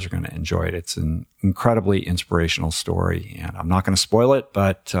think you guys are going to enjoy it. It's an incredibly inspirational story, and I'm not going to spoil it,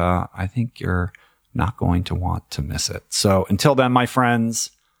 but I think you're not going to want to miss it. So until then, my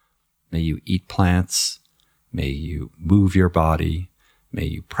friends, may you eat plants, may you move your body, may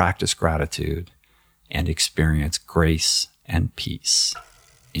you practice gratitude and experience grace and peace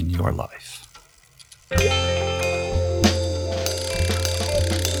in your life.